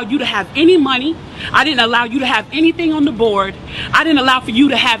didn't allow you to have any money, I didn't allow you to have anything on the board, I didn't allow for you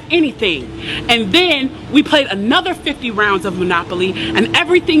to have anything, and then we played another 50 rounds of Monopoly, and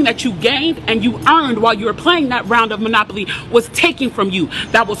everything that you gained and you earned while you were playing that round of Monopoly was taken from you.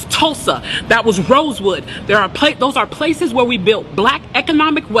 That was Tulsa, that was Rosewood. Those are places where we built black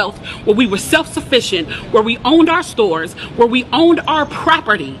economic wealth, where we were self-sufficient, where we owned our stores, where we owned our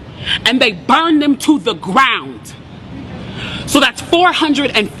property, and they burned them to the ground. So that's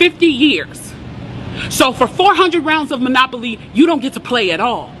 450 years. So for 400 rounds of Monopoly, you don't get to play at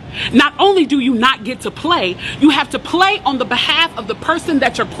all. Not only do you not get to play, you have to play on the behalf of the person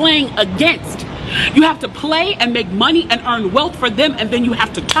that you're playing against. You have to play and make money and earn wealth for them, and then you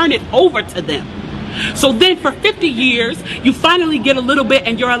have to turn it over to them. So then for 50 years, you finally get a little bit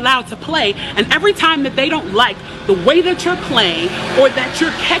and you're allowed to play. And every time that they don't like the way that you're playing, or that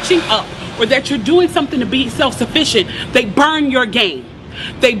you're catching up, or that you're doing something to be self-sufficient, they burn your game.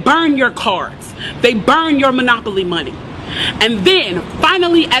 They burn your cards. They burn your Monopoly money. And then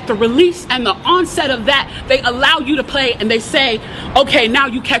finally at the release and the onset of that, they allow you to play and they say, okay, now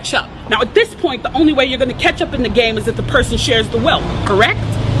you catch up. Now at this point, the only way you're going to catch up in the game is if the person shares the wealth, correct?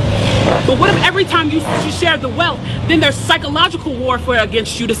 But what if every time you share the wealth, then there's psychological warfare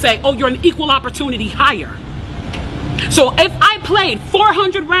against you to say, oh, you're an equal opportunity hire. So if I played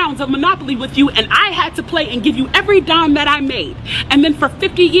 400 rounds of Monopoly with you and I had to play and give you every dime that I made, and then for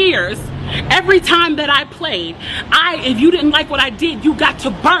 50 years, every time that I played, if you didn't like what I did, you got to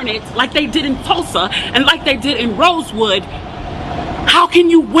burn it like they did in Tulsa and like they did in Rosewood, how can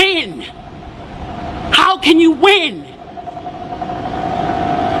you win? How can you win?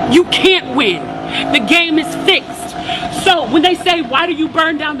 You can't win. The game is fixed. So when they say, why do you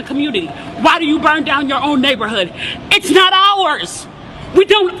burn down the community? Why do you burn down your own neighborhood? It's not ours. We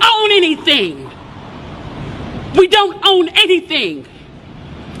don't own anything. We don't own anything.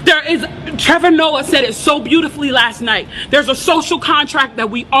 Trevor Noah said it so beautifully last night. There's a social contract that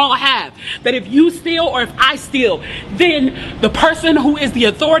we all have, that if you steal or if I steal, then the person who is the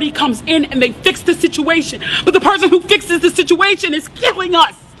authority comes in and they fix the situation. But the person who fixes the situation is killing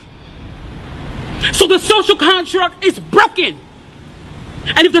us. So the social contract is broken.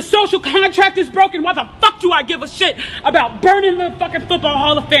 And if the social contract is broken, why the fuck do I give a shit about burning the fucking Football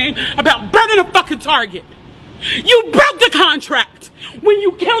Hall of Fame, about burning a fucking Target? You broke the contract when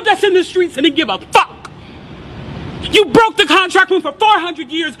you killed us in the streets and didn't give a fuck. You broke the contract when for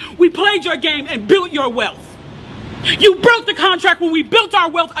 400 years we played your game and built your wealth. You broke the contract when we built our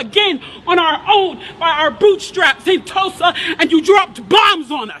wealth again on our own, by our bootstraps in Tulsa, and you dropped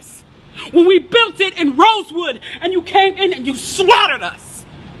bombs on us. When we built it in Rosewood and you came in and you slaughtered us.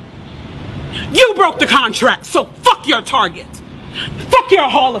 You broke the contract, so fuck your Target. Fuck your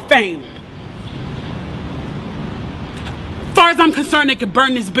Hall of Fame. As far as I'm concerned, they could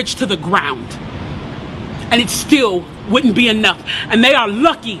burn this bitch to the ground. And it still wouldn't be enough. And they are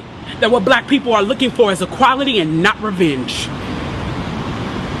lucky that what black people are looking for is equality and not revenge.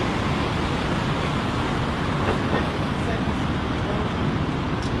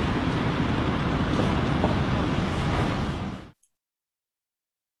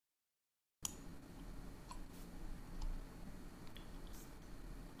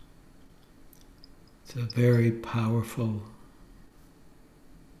 It's a very powerful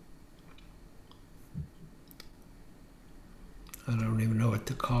I don't even know what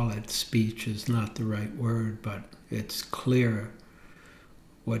to call it. Speech is not the right word, but it's clear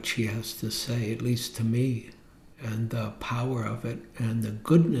what she has to say, at least to me, and the power of it and the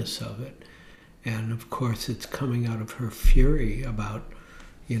goodness of it. And of course, it's coming out of her fury about,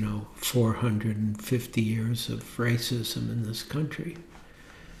 450 years of racism in this country.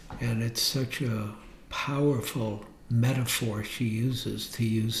 And it's such a powerful metaphor she uses to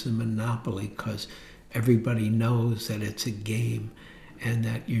use the monopoly, because everybody knows that it's a game and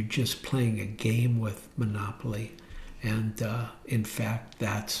that you're just playing a game with Monopoly. And in fact,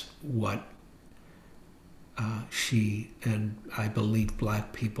 that's what she and I believe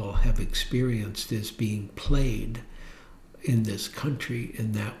black people have experienced, is being played in this country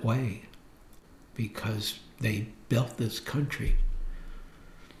in that way, because they built this country.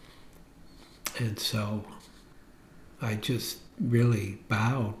 And so I just really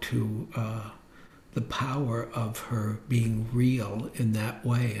bow to the power of her being real in that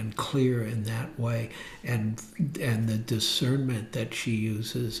way and clear in that way, and the discernment that she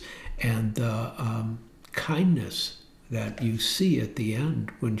uses, and the kindness that you see at the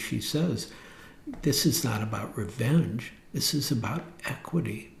end when she says, this is not about revenge, this is about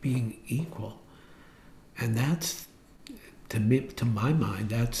equity, being equal. And that's, to me, to my mind,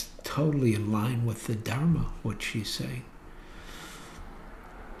 that's totally in line with the Dharma, what she's saying.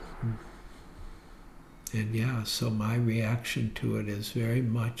 And yeah, so my reaction to it is very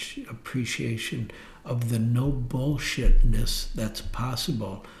much appreciation of the no bullshitness that's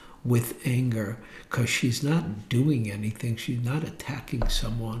possible with anger, because she's not doing anything, she's not attacking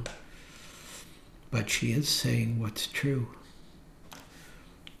someone, but she is saying what's true.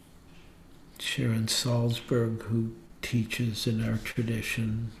 Sharon Salzberg, who teaches in our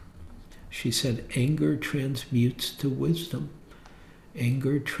tradition, she said, anger transmutes to wisdom.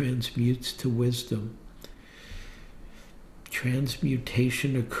 Anger transmutes to wisdom.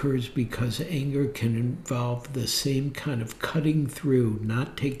 Transmutation occurs because anger can involve the same kind of cutting through,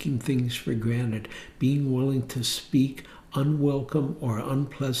 not taking things for granted, being willing to speak unwelcome or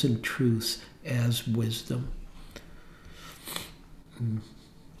unpleasant truths as wisdom.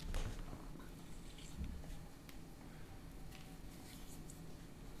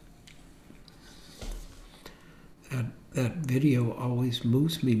 That video always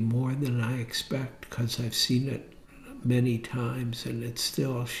moves me more than I expect, because I've seen it many times, and it's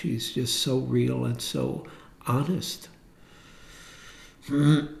still, she's just so real and so honest.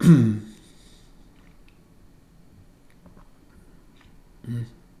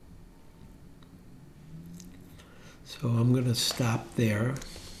 So I'm going to stop there.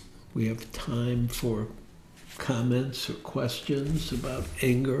 We have time for comments or questions about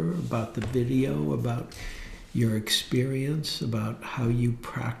anger, about the video, about your experience, about how you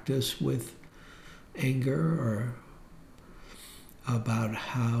practice with anger, or about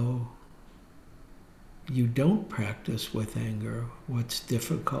how you don't practice with anger, what's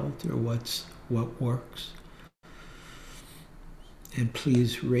difficult or what works. And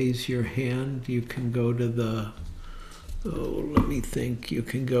please raise your hand. You can go to the, let me think, you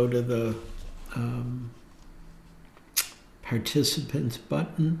can go to the participants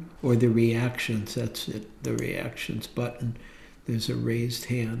button or the reactions, that's it, the reactions button. There's a raised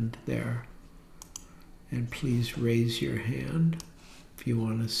hand there. And please raise your hand if you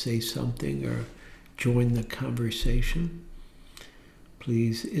want to say something or join the conversation.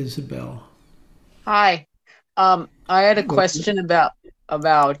 Please, Isabel. Hi. I had a question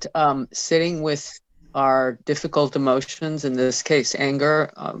about sitting with our difficult emotions, in this case, anger.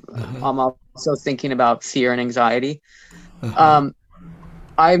 I'm also thinking about fear and anxiety.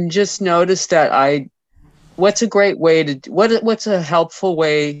 I've just noticed that what's a great way to, what's a helpful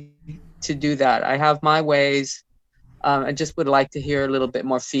way to do that? I have my ways. I just would like to hear a little bit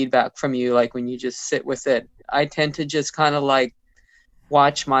more feedback from you, like when you just sit with it. I tend to just kind of like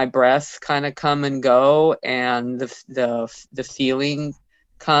watch my breath kind of come and go, and the feeling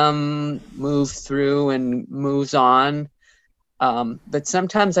move through and moves on. But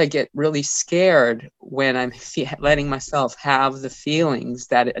sometimes I get really scared when I'm letting myself have the feelings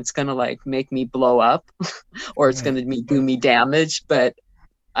that it's going to like make me blow up or it's going to do me damage. But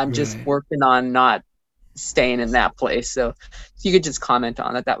I'm just working on not staying in that place. So if you could just comment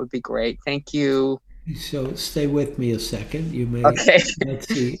on it, that would be great. Thank you. So stay with me a second. You may, okay. Let's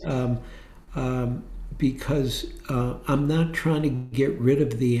see, because I'm not trying to get rid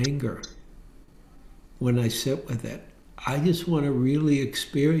of the anger when I sit with it. I just want to really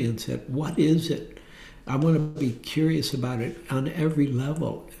experience it. What is it? I want to be curious about it on every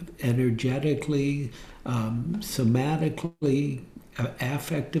level, energetically, somatically,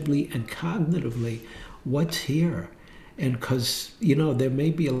 affectively, and cognitively. What's here? And because, there may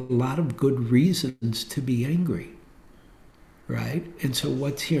be a lot of good reasons to be angry, right? And so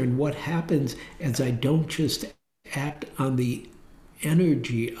what's here and what happens as I don't just act on the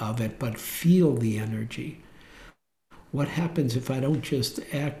energy of it, but feel the energy? What happens if I don't just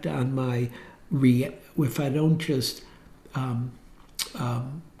act on if I don't just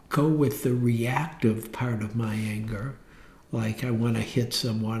go with the reactive part of my anger, like I want to hit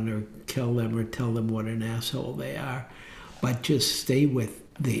someone or kill them or tell them what an asshole they are, but just stay with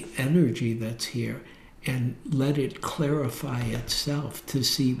the energy that's here and let it clarify itself to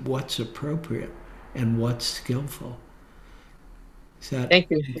see what's appropriate and what's skillful. Thank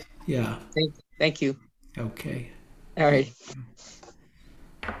you. Yeah. Thank you. Okay. All right.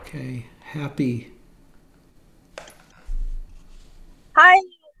 Okay. Happy. Hi.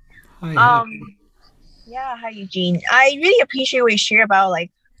 Hi, Happy. Yeah, hi Eugene. I really appreciate what you share about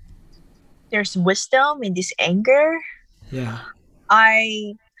like there's wisdom in this anger. Yeah.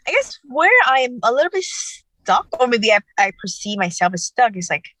 I guess where I'm a little bit stuck, or maybe I perceive myself as stuck, is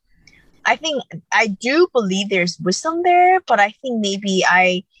like I think I do believe there's wisdom there, but I think maybe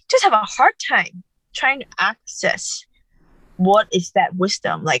I just have a hard time trying to access what is that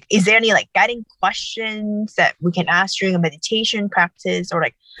wisdom. Like, is there any like guiding questions that we can ask during a meditation practice, or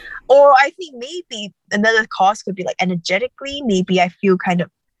I think maybe another cause could be like energetically, maybe I feel kind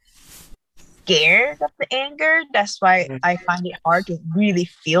of scared of the anger. That's why I find it hard to really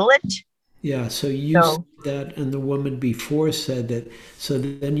feel it. Yeah, so you said that, and the woman before said that. So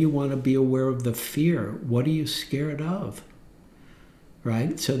then you want to be aware of the fear. What are you scared of?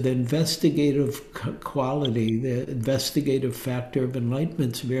 Right? So the investigative quality, the investigative factor of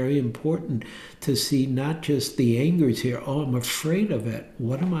enlightenment is very important to see not just the angers here. Oh, I'm afraid of it.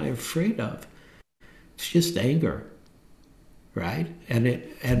 What am I afraid of? It's just anger, right? And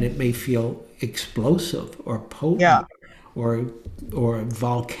it may feel explosive or potent or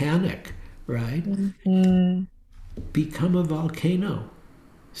volcanic, right? Mm-hmm. Become a volcano.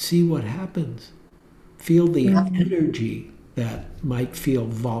 See what happens. Feel the energy that might feel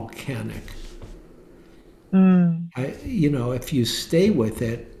volcanic. If you stay with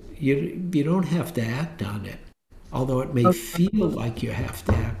it, you don't have to act on it. Although it may feel like you have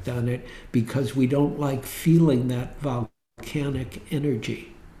to act on it because we don't like feeling that volcanic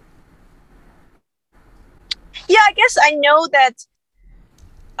energy. Yeah, I guess I know that.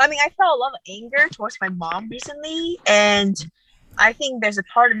 I mean, I felt a lot of anger towards my mom recently, and I think there's a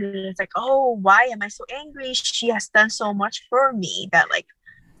part of me that's like, oh, why am I so angry? She has done so much for me that, like,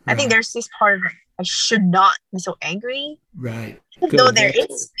 I think there's this part of I should not be so angry. Right. Even though Good. there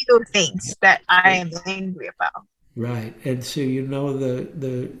is little things that I am angry about. Right. And so you know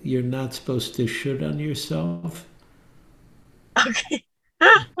the you're not supposed to should on yourself. Okay.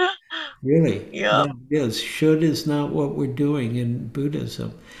 Really? Yeah. No, yes. Should is not what we're doing in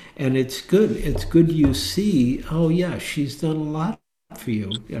Buddhism. And it's good. It's good you see, oh yeah, she's done a lot for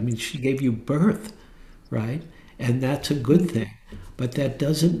you. I mean, she gave you birth, right? And that's a good thing. But that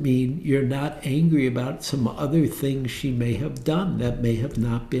doesn't mean you're not angry about some other things she may have done that may have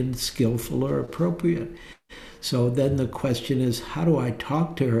not been skillful or appropriate. So then the question is, how do I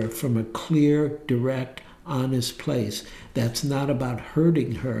talk to her from a clear, direct, honest place that's not about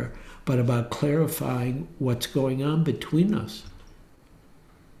hurting her, but about clarifying what's going on between us?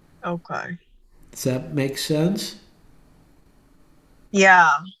 Okay. Does that make sense?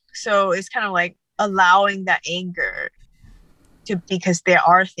 Yeah. So it's kind of like allowing that anger to, because there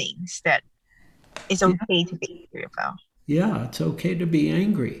are things that it's okay to be angry about. Yeah, it's okay to be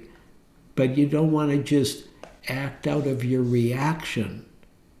angry, but you don't want to just act out of your reaction.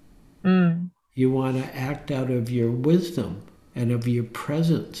 You want to act out of your wisdom and of your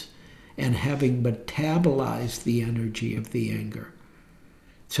presence and having metabolized the energy of the anger.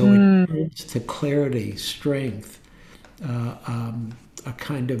 So it turns to clarity, strength, a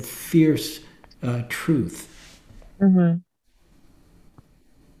kind of fierce truth.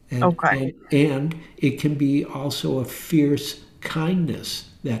 And, Okay. and it can be also a fierce kindness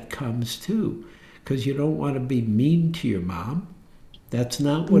that comes too, because you don't want to be mean to your mom. That's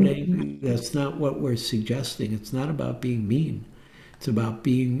not what that's not what we're suggesting. It's not about being mean. It's about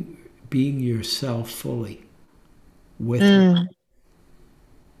being yourself fully with her.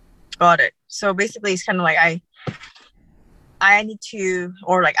 Got it. So basically it's kind of like I need to,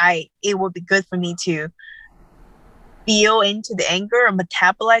 or like it would be good for me to feel into the anger and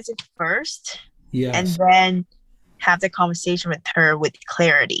metabolize it first, Yes. and then have the conversation with her with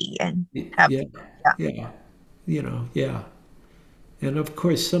clarity and have Yeah. Yeah. And of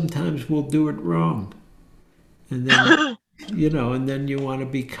course, sometimes we'll do it wrong. And then, and then you want to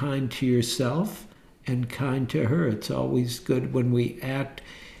be kind to yourself and kind to her. It's always good when we act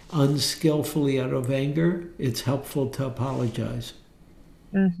unskillfully out of anger. It's helpful to apologize.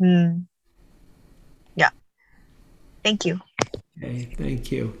 Yeah. Thank you. Okay,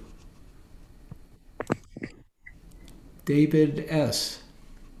 thank you. David S.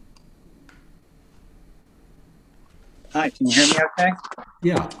 Hi, can you hear me okay?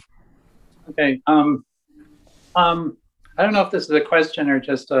 Yeah. Okay. I don't know if this is a question or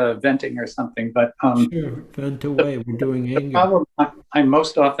just venting or something, but sure, vent away. We're doing anger. The problem I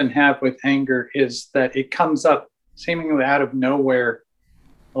most often have with anger is that it comes up seemingly out of nowhere.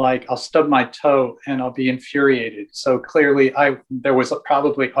 Like I'll stub my toe and I'll be infuriated. So clearly there was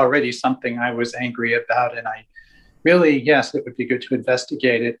probably already something I was angry about, and I really, yes, it would be good to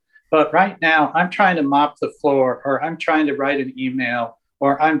investigate it. But right now I'm trying to mop the floor, or I'm trying to write an email,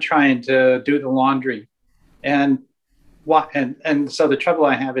 or I'm trying to do the laundry. And so the trouble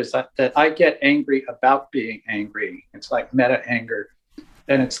I have is that I get angry about being angry. It's like meta anger.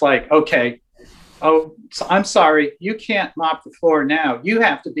 And it's like, okay, oh, so I'm sorry, you can't mop the floor now. You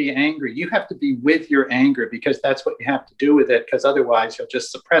have to be angry. You have to be with your anger, because that's what you have to do with it, because otherwise you'll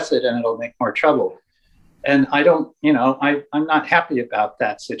just suppress it and it'll make more trouble. And I don't, I'm not happy about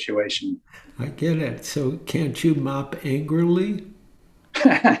that situation. I get it. So can't you mop angrily?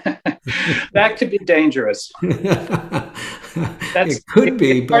 That could be dangerous. It could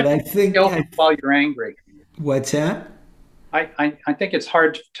be, but I think while you're angry. What's that? I think it's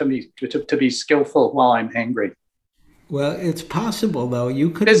hard to be skillful while I'm angry. Well, it's possible though. You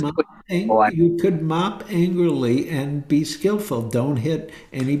could mop angrily and be skillful. Don't hit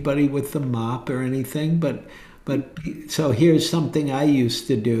anybody with the mop or anything. But so here's something I used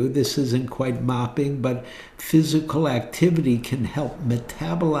to do. This isn't quite mopping, but physical activity can help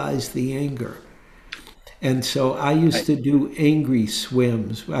metabolize the anger. And so I used to do angry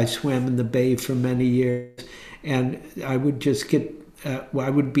swims. I swam in the bay for many years, and I would just get, I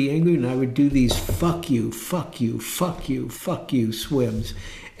would be angry and I would do these fuck you, fuck you, fuck you, fuck you swims.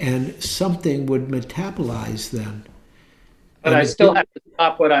 And something would metabolize then. But I still have to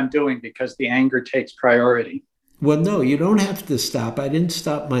stop what I'm doing because the anger takes priority. Well, no, you don't have to stop. I didn't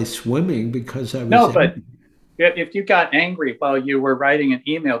stop my swimming because I was angry. But if you got angry while you were writing an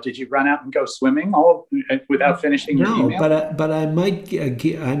email, did you run out and go swimming without finishing your email? No, but I might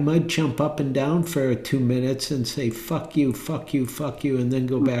jump up and down for 2 minutes and say fuck you, fuck you, fuck you, and then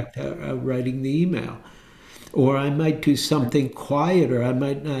go back to writing the email. Or I might do something quieter. I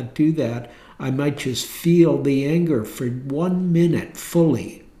might not do that. I might just feel the anger for 1 minute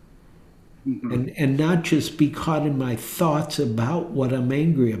fully. and not just be caught in my thoughts about what I'm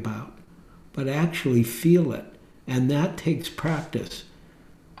angry about, but actually feel it. And that takes practice.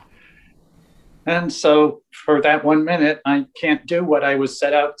 And so for that 1 minute, I can't do what I was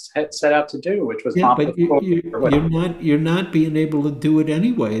set out to do, which was Yeah, mop but the floor or whatever. you're not being able to do it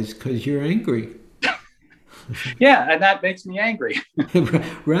anyways because you're angry. Yeah, and that makes me angry.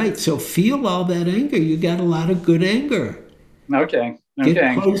 Right. So feel all that anger. You got a lot of good anger. Okay.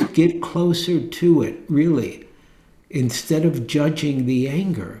 Get closer to it, really. Instead of judging the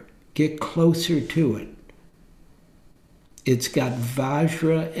anger, get closer to it. It's got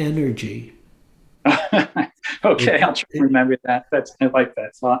Vajra energy. Okay, I'll try to remember that. I like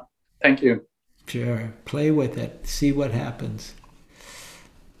that thought. Thank you. Sure. Play with it. See what happens.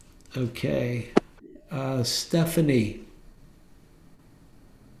 Okay. Stephanie.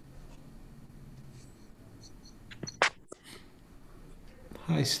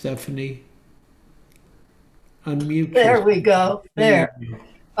 Hi, Stephanie. Unmute There yourself. we go. There. you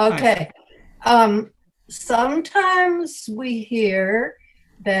go. Okay. Sometimes we hear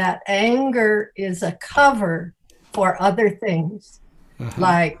that anger is a cover for other things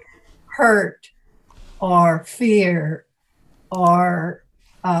like hurt or fear or,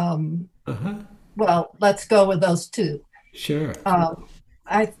 well, let's go with those two. Sure.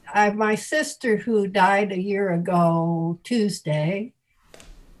 My sister, who died a year ago Tuesday,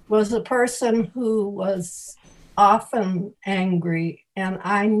 was a person who was often angry, and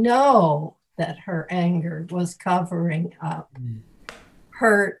I know that her anger was covering up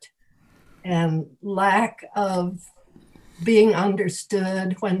hurt and lack of being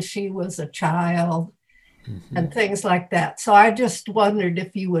understood when she was a child and things like that. So I just wondered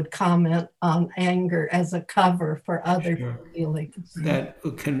if you would comment on anger as a cover for other feelings.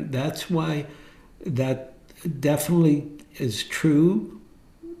 That's why that definitely is true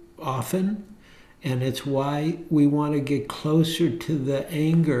often, and it's why we want to get closer to the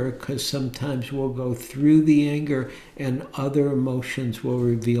anger, because sometimes we'll go through the anger and other emotions will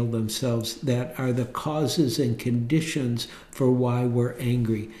reveal themselves that are the causes and conditions for why we're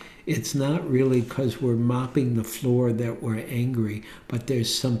angry. It's not really because we're mopping the floor that we're angry, but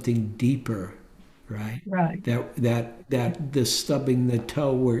there's something deeper, right? Right. That the stubbing the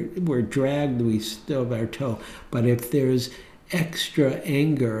toe, we're dragged, we stub our toe. But if there's extra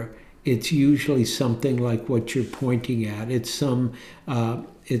anger, it's usually something like what you're pointing at. It's some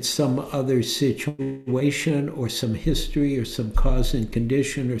other situation or some history or some cause and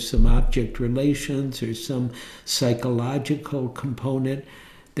condition or some object relations or some psychological component.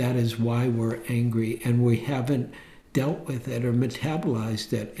 That is why we're angry, and we haven't dealt with it or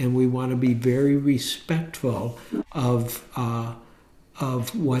metabolized it. And we want to be very respectful of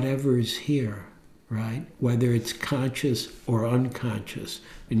whatever's here, right? Whether it's conscious or unconscious.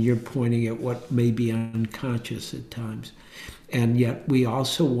 And you're pointing at what may be unconscious at times. And yet we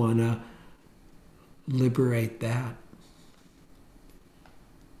also want to liberate that.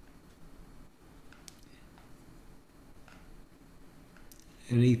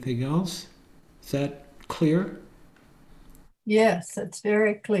 Anything else? Is that clear? Yes, it's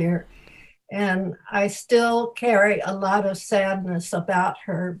very clear. And I still carry a lot of sadness about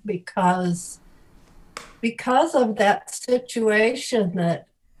her because of that situation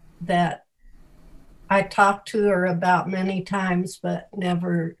that I talked to her about many times, but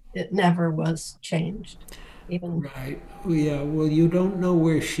it never was changed. Right. Yeah. Well, you don't know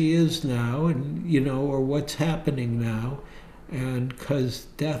where she is now, and or what's happening now, and because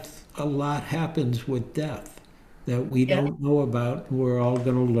death, a lot happens with death that we don't know about. And we're all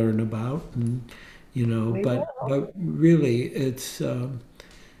going to learn about, and but really, it's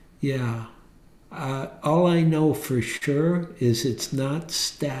yeah. All I know for sure is it's not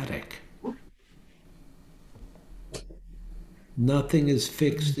static. Nothing is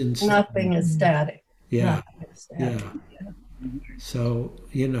fixed in stone. Nothing is static. Yeah. Static. Yeah. So,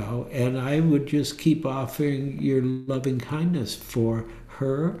 and I would just keep offering your loving kindness for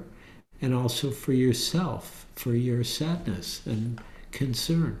her and also for yourself, for your sadness and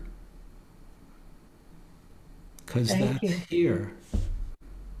concern. Because that's here.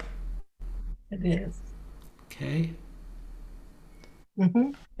 It is. Okay?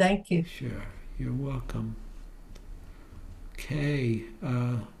 Thank you. Sure. You're welcome. Okay.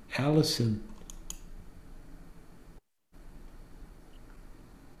 Allison.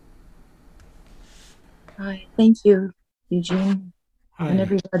 Hi. Thank you, Eugene. Hi. And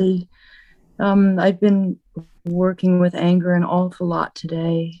everybody. I've been working with anger an awful lot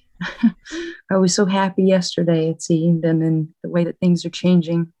today. I was so happy yesterday, it seemed, and then the way that things are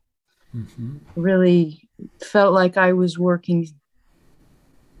changing. Really felt like I was working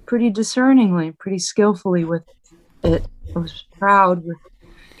pretty discerningly, pretty skillfully with it. I was proud with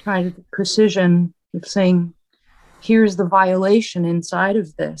trying to precision of saying, here's the violation inside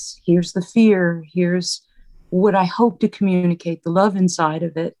of this. Here's the fear. Here's what I hope to communicate, the love inside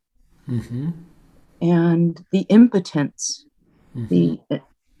of it. Mm-hmm. And the impotence. The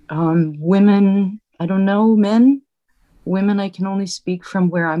women, I don't know, men, women, I can only speak from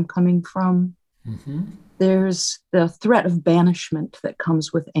where I'm coming from. Mm-hmm. There's the threat of banishment that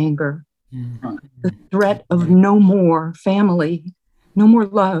comes with anger, Mm-hmm. the threat of no more family, no more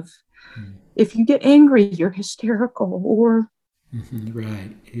love. Mm-hmm. If you get angry, you're hysterical, or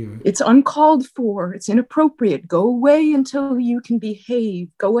right. It's uncalled for, it's inappropriate. Go away until you can behave,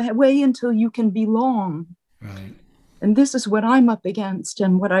 go away until you can belong. Right. And this is what I'm up against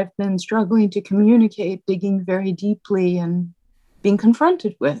and what I've been struggling to communicate, digging very deeply and being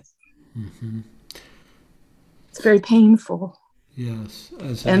confronted with. Mm-hmm. It's very painful. Yes.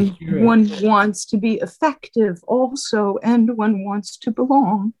 And one wants to be effective also, and one wants to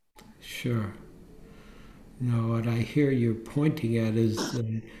belong. Sure. No, what I hear you're pointing at is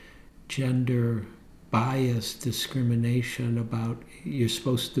the gender bias discrimination about you're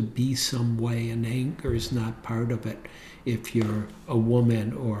supposed to be some way, and anger is not part of it. If you're a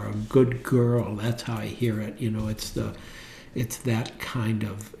woman or a good girl, that's how I hear it. It's that kind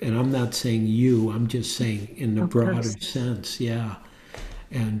of, and I'm not saying you, I'm just saying in the broader sense, yeah.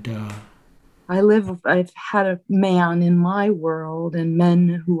 And I've had a man in my world and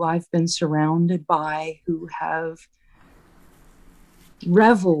men who I've been surrounded by who have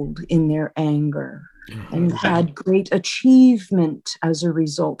reveled in their anger and had great achievement as a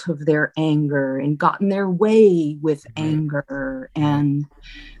result of their anger and gotten their way with anger and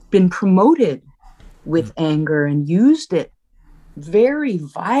been promoted with anger and used it very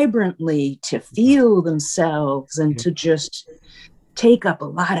vibrantly to feel themselves and to just take up a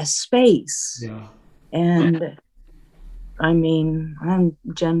lot of space. Yeah. And I mean, I'm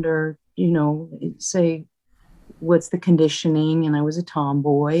gender, say, what's the conditioning? And I was a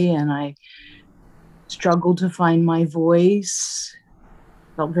tomboy and I struggled to find my voice,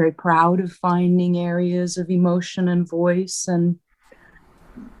 felt very proud of finding areas of emotion and voice and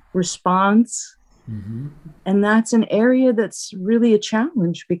response. Mm-hmm. And that's an area that's really a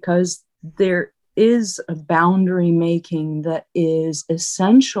challenge because there is a boundary making that is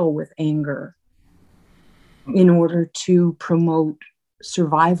essential with anger in order to promote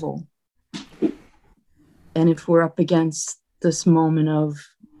survival. And if we're up against this moment of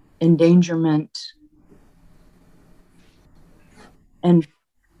endangerment and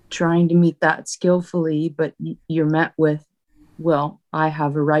trying to meet that skillfully, but you're met with, well, I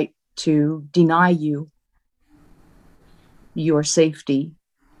have a right to deny you your safety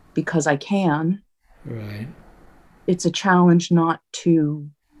because I can. Right. It's a challenge not to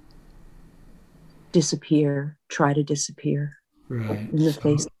try to disappear. Right. In the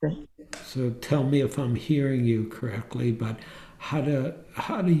face of it. So tell me if I'm hearing you correctly, but how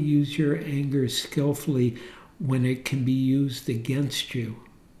to use your anger skillfully when it can be used against you,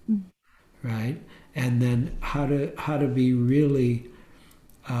 right? And then how to be really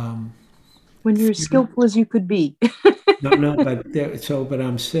when you're as skillful as you could be. but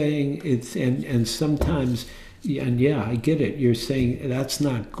I'm saying it's and sometimes, and yeah, I get it. You're saying that's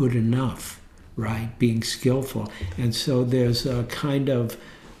not good enough, right? Being skillful, and so there's a kind of,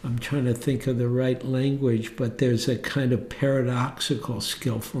 I'm trying to think of the right language, but there's a kind of paradoxical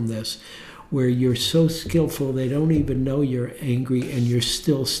skillfulness where you're so skillful they don't even know you're angry and you're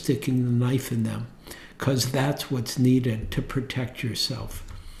still sticking the knife in them because that's what's needed to protect yourself.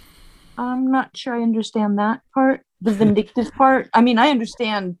 I'm not sure I understand that part, the vindictive part. I mean, I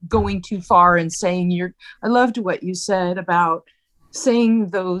understand going too far and saying I loved what you said about saying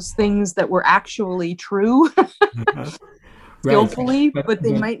those things that were actually true. Skillfully, right. but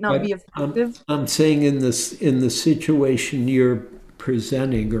they might not be effective. I'm saying in the situation you're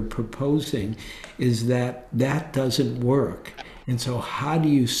presenting or proposing is that doesn't work. And so how do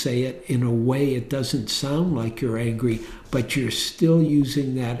you say it in a way it doesn't sound like you're angry, but you're still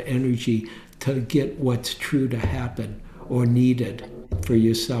using that energy to get what's true to happen or needed for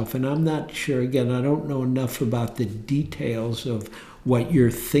yourself? And I'm not sure, again, I don't know enough about the details of what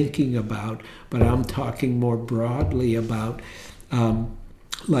you're thinking about, but I'm talking more broadly about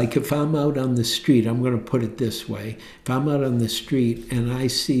like if I'm out on the street, I'm going to put it this way. If I'm out on the street and I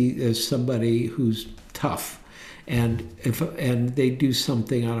see there's somebody who's tough and they do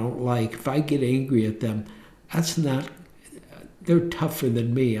something I don't like, if I get angry at them, they're tougher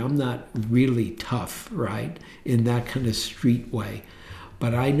than me. I'm not really tough, right? In that kind of street way.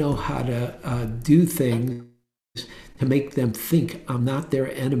 But I know how to do things to make them think I'm not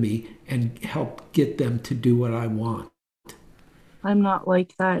their enemy and help get them to do what I want. I'm not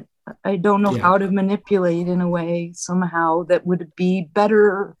like that. I don't know Yeah. how to manipulate in a way somehow that would be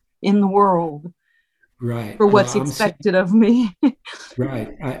better in the world Right. for what's Well, I'm saying, expected of me.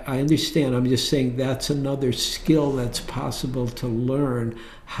 right. I understand. I'm just saying that's another skill that's possible to learn,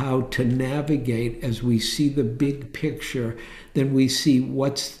 how to navigate as we see the big picture. Then we see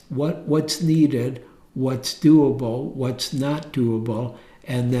what's needed, what's doable, what's not doable,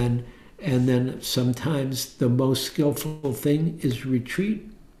 and then sometimes the most skillful thing is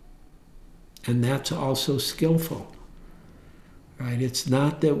retreat. And that's also skillful. Right? It's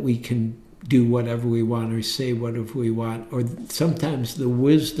not that we can do whatever we want or say whatever we want, or sometimes the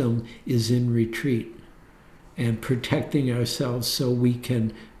wisdom is in retreat and protecting ourselves so we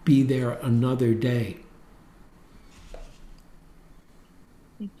can be there another day.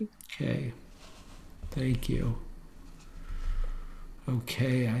 Thank you. Okay. Thank you.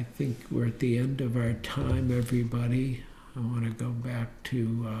 Okay, I think we're at the end of our time, everybody. I want to go back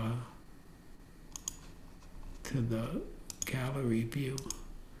to the gallery view.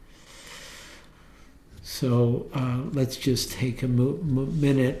 So let's just take a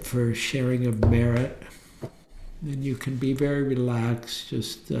minute for sharing of merit. And you can be very relaxed,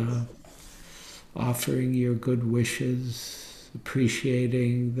 just offering your good wishes,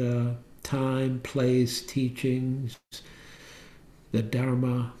 appreciating the time, place, teachings, the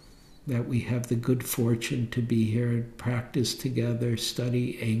Dharma, that we have the good fortune to be here and practice together,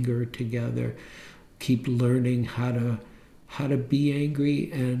 study anger together, keep learning how to be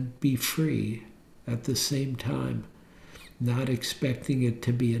angry and be free at the same time, not expecting it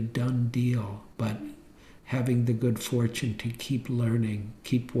to be a done deal, but having the good fortune to keep learning,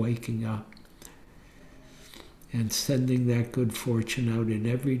 keep waking up, and sending that good fortune out in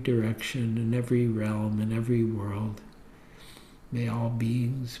every direction, in every realm, in every world. May all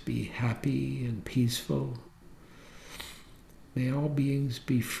beings be happy and peaceful. May all beings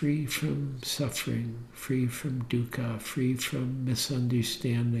be free from suffering, free from dukkha, free from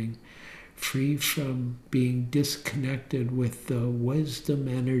misunderstanding, free from being disconnected with the wisdom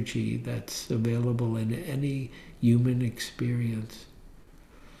energy that's available in any human experience.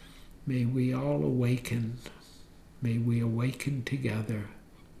 May we all awaken. May we awaken together.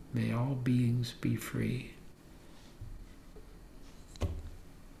 May all beings be free.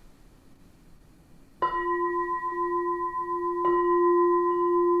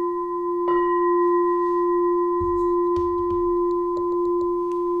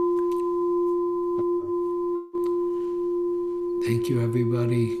 Thank you,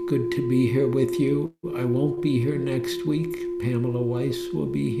 everybody. Good to be here with you. I won't be here next week. Pamela Weiss will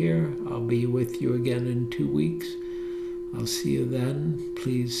be here. I'll be with you again in 2 weeks. I'll see you then.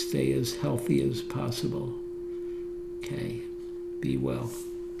 Please stay as healthy as possible. Okay. Be well.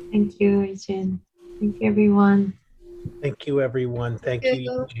 Thank you, Eugene. Thank you, everyone. Thank you, everyone. Thank you,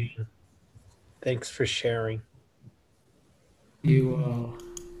 Eugene. Thanks for sharing. You all.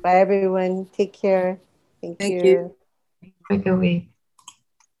 Bye, everyone. Take care. Thank you. Have a good week.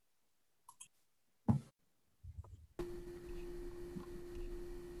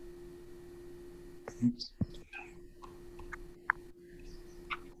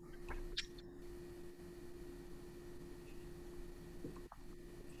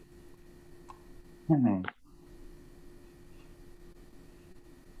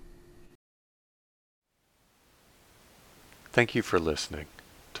 Thank you for listening.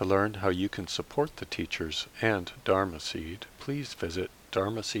 To learn how you can support the teachers and Dharma Seed, please visit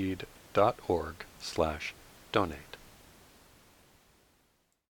dharmaseed.org/donate.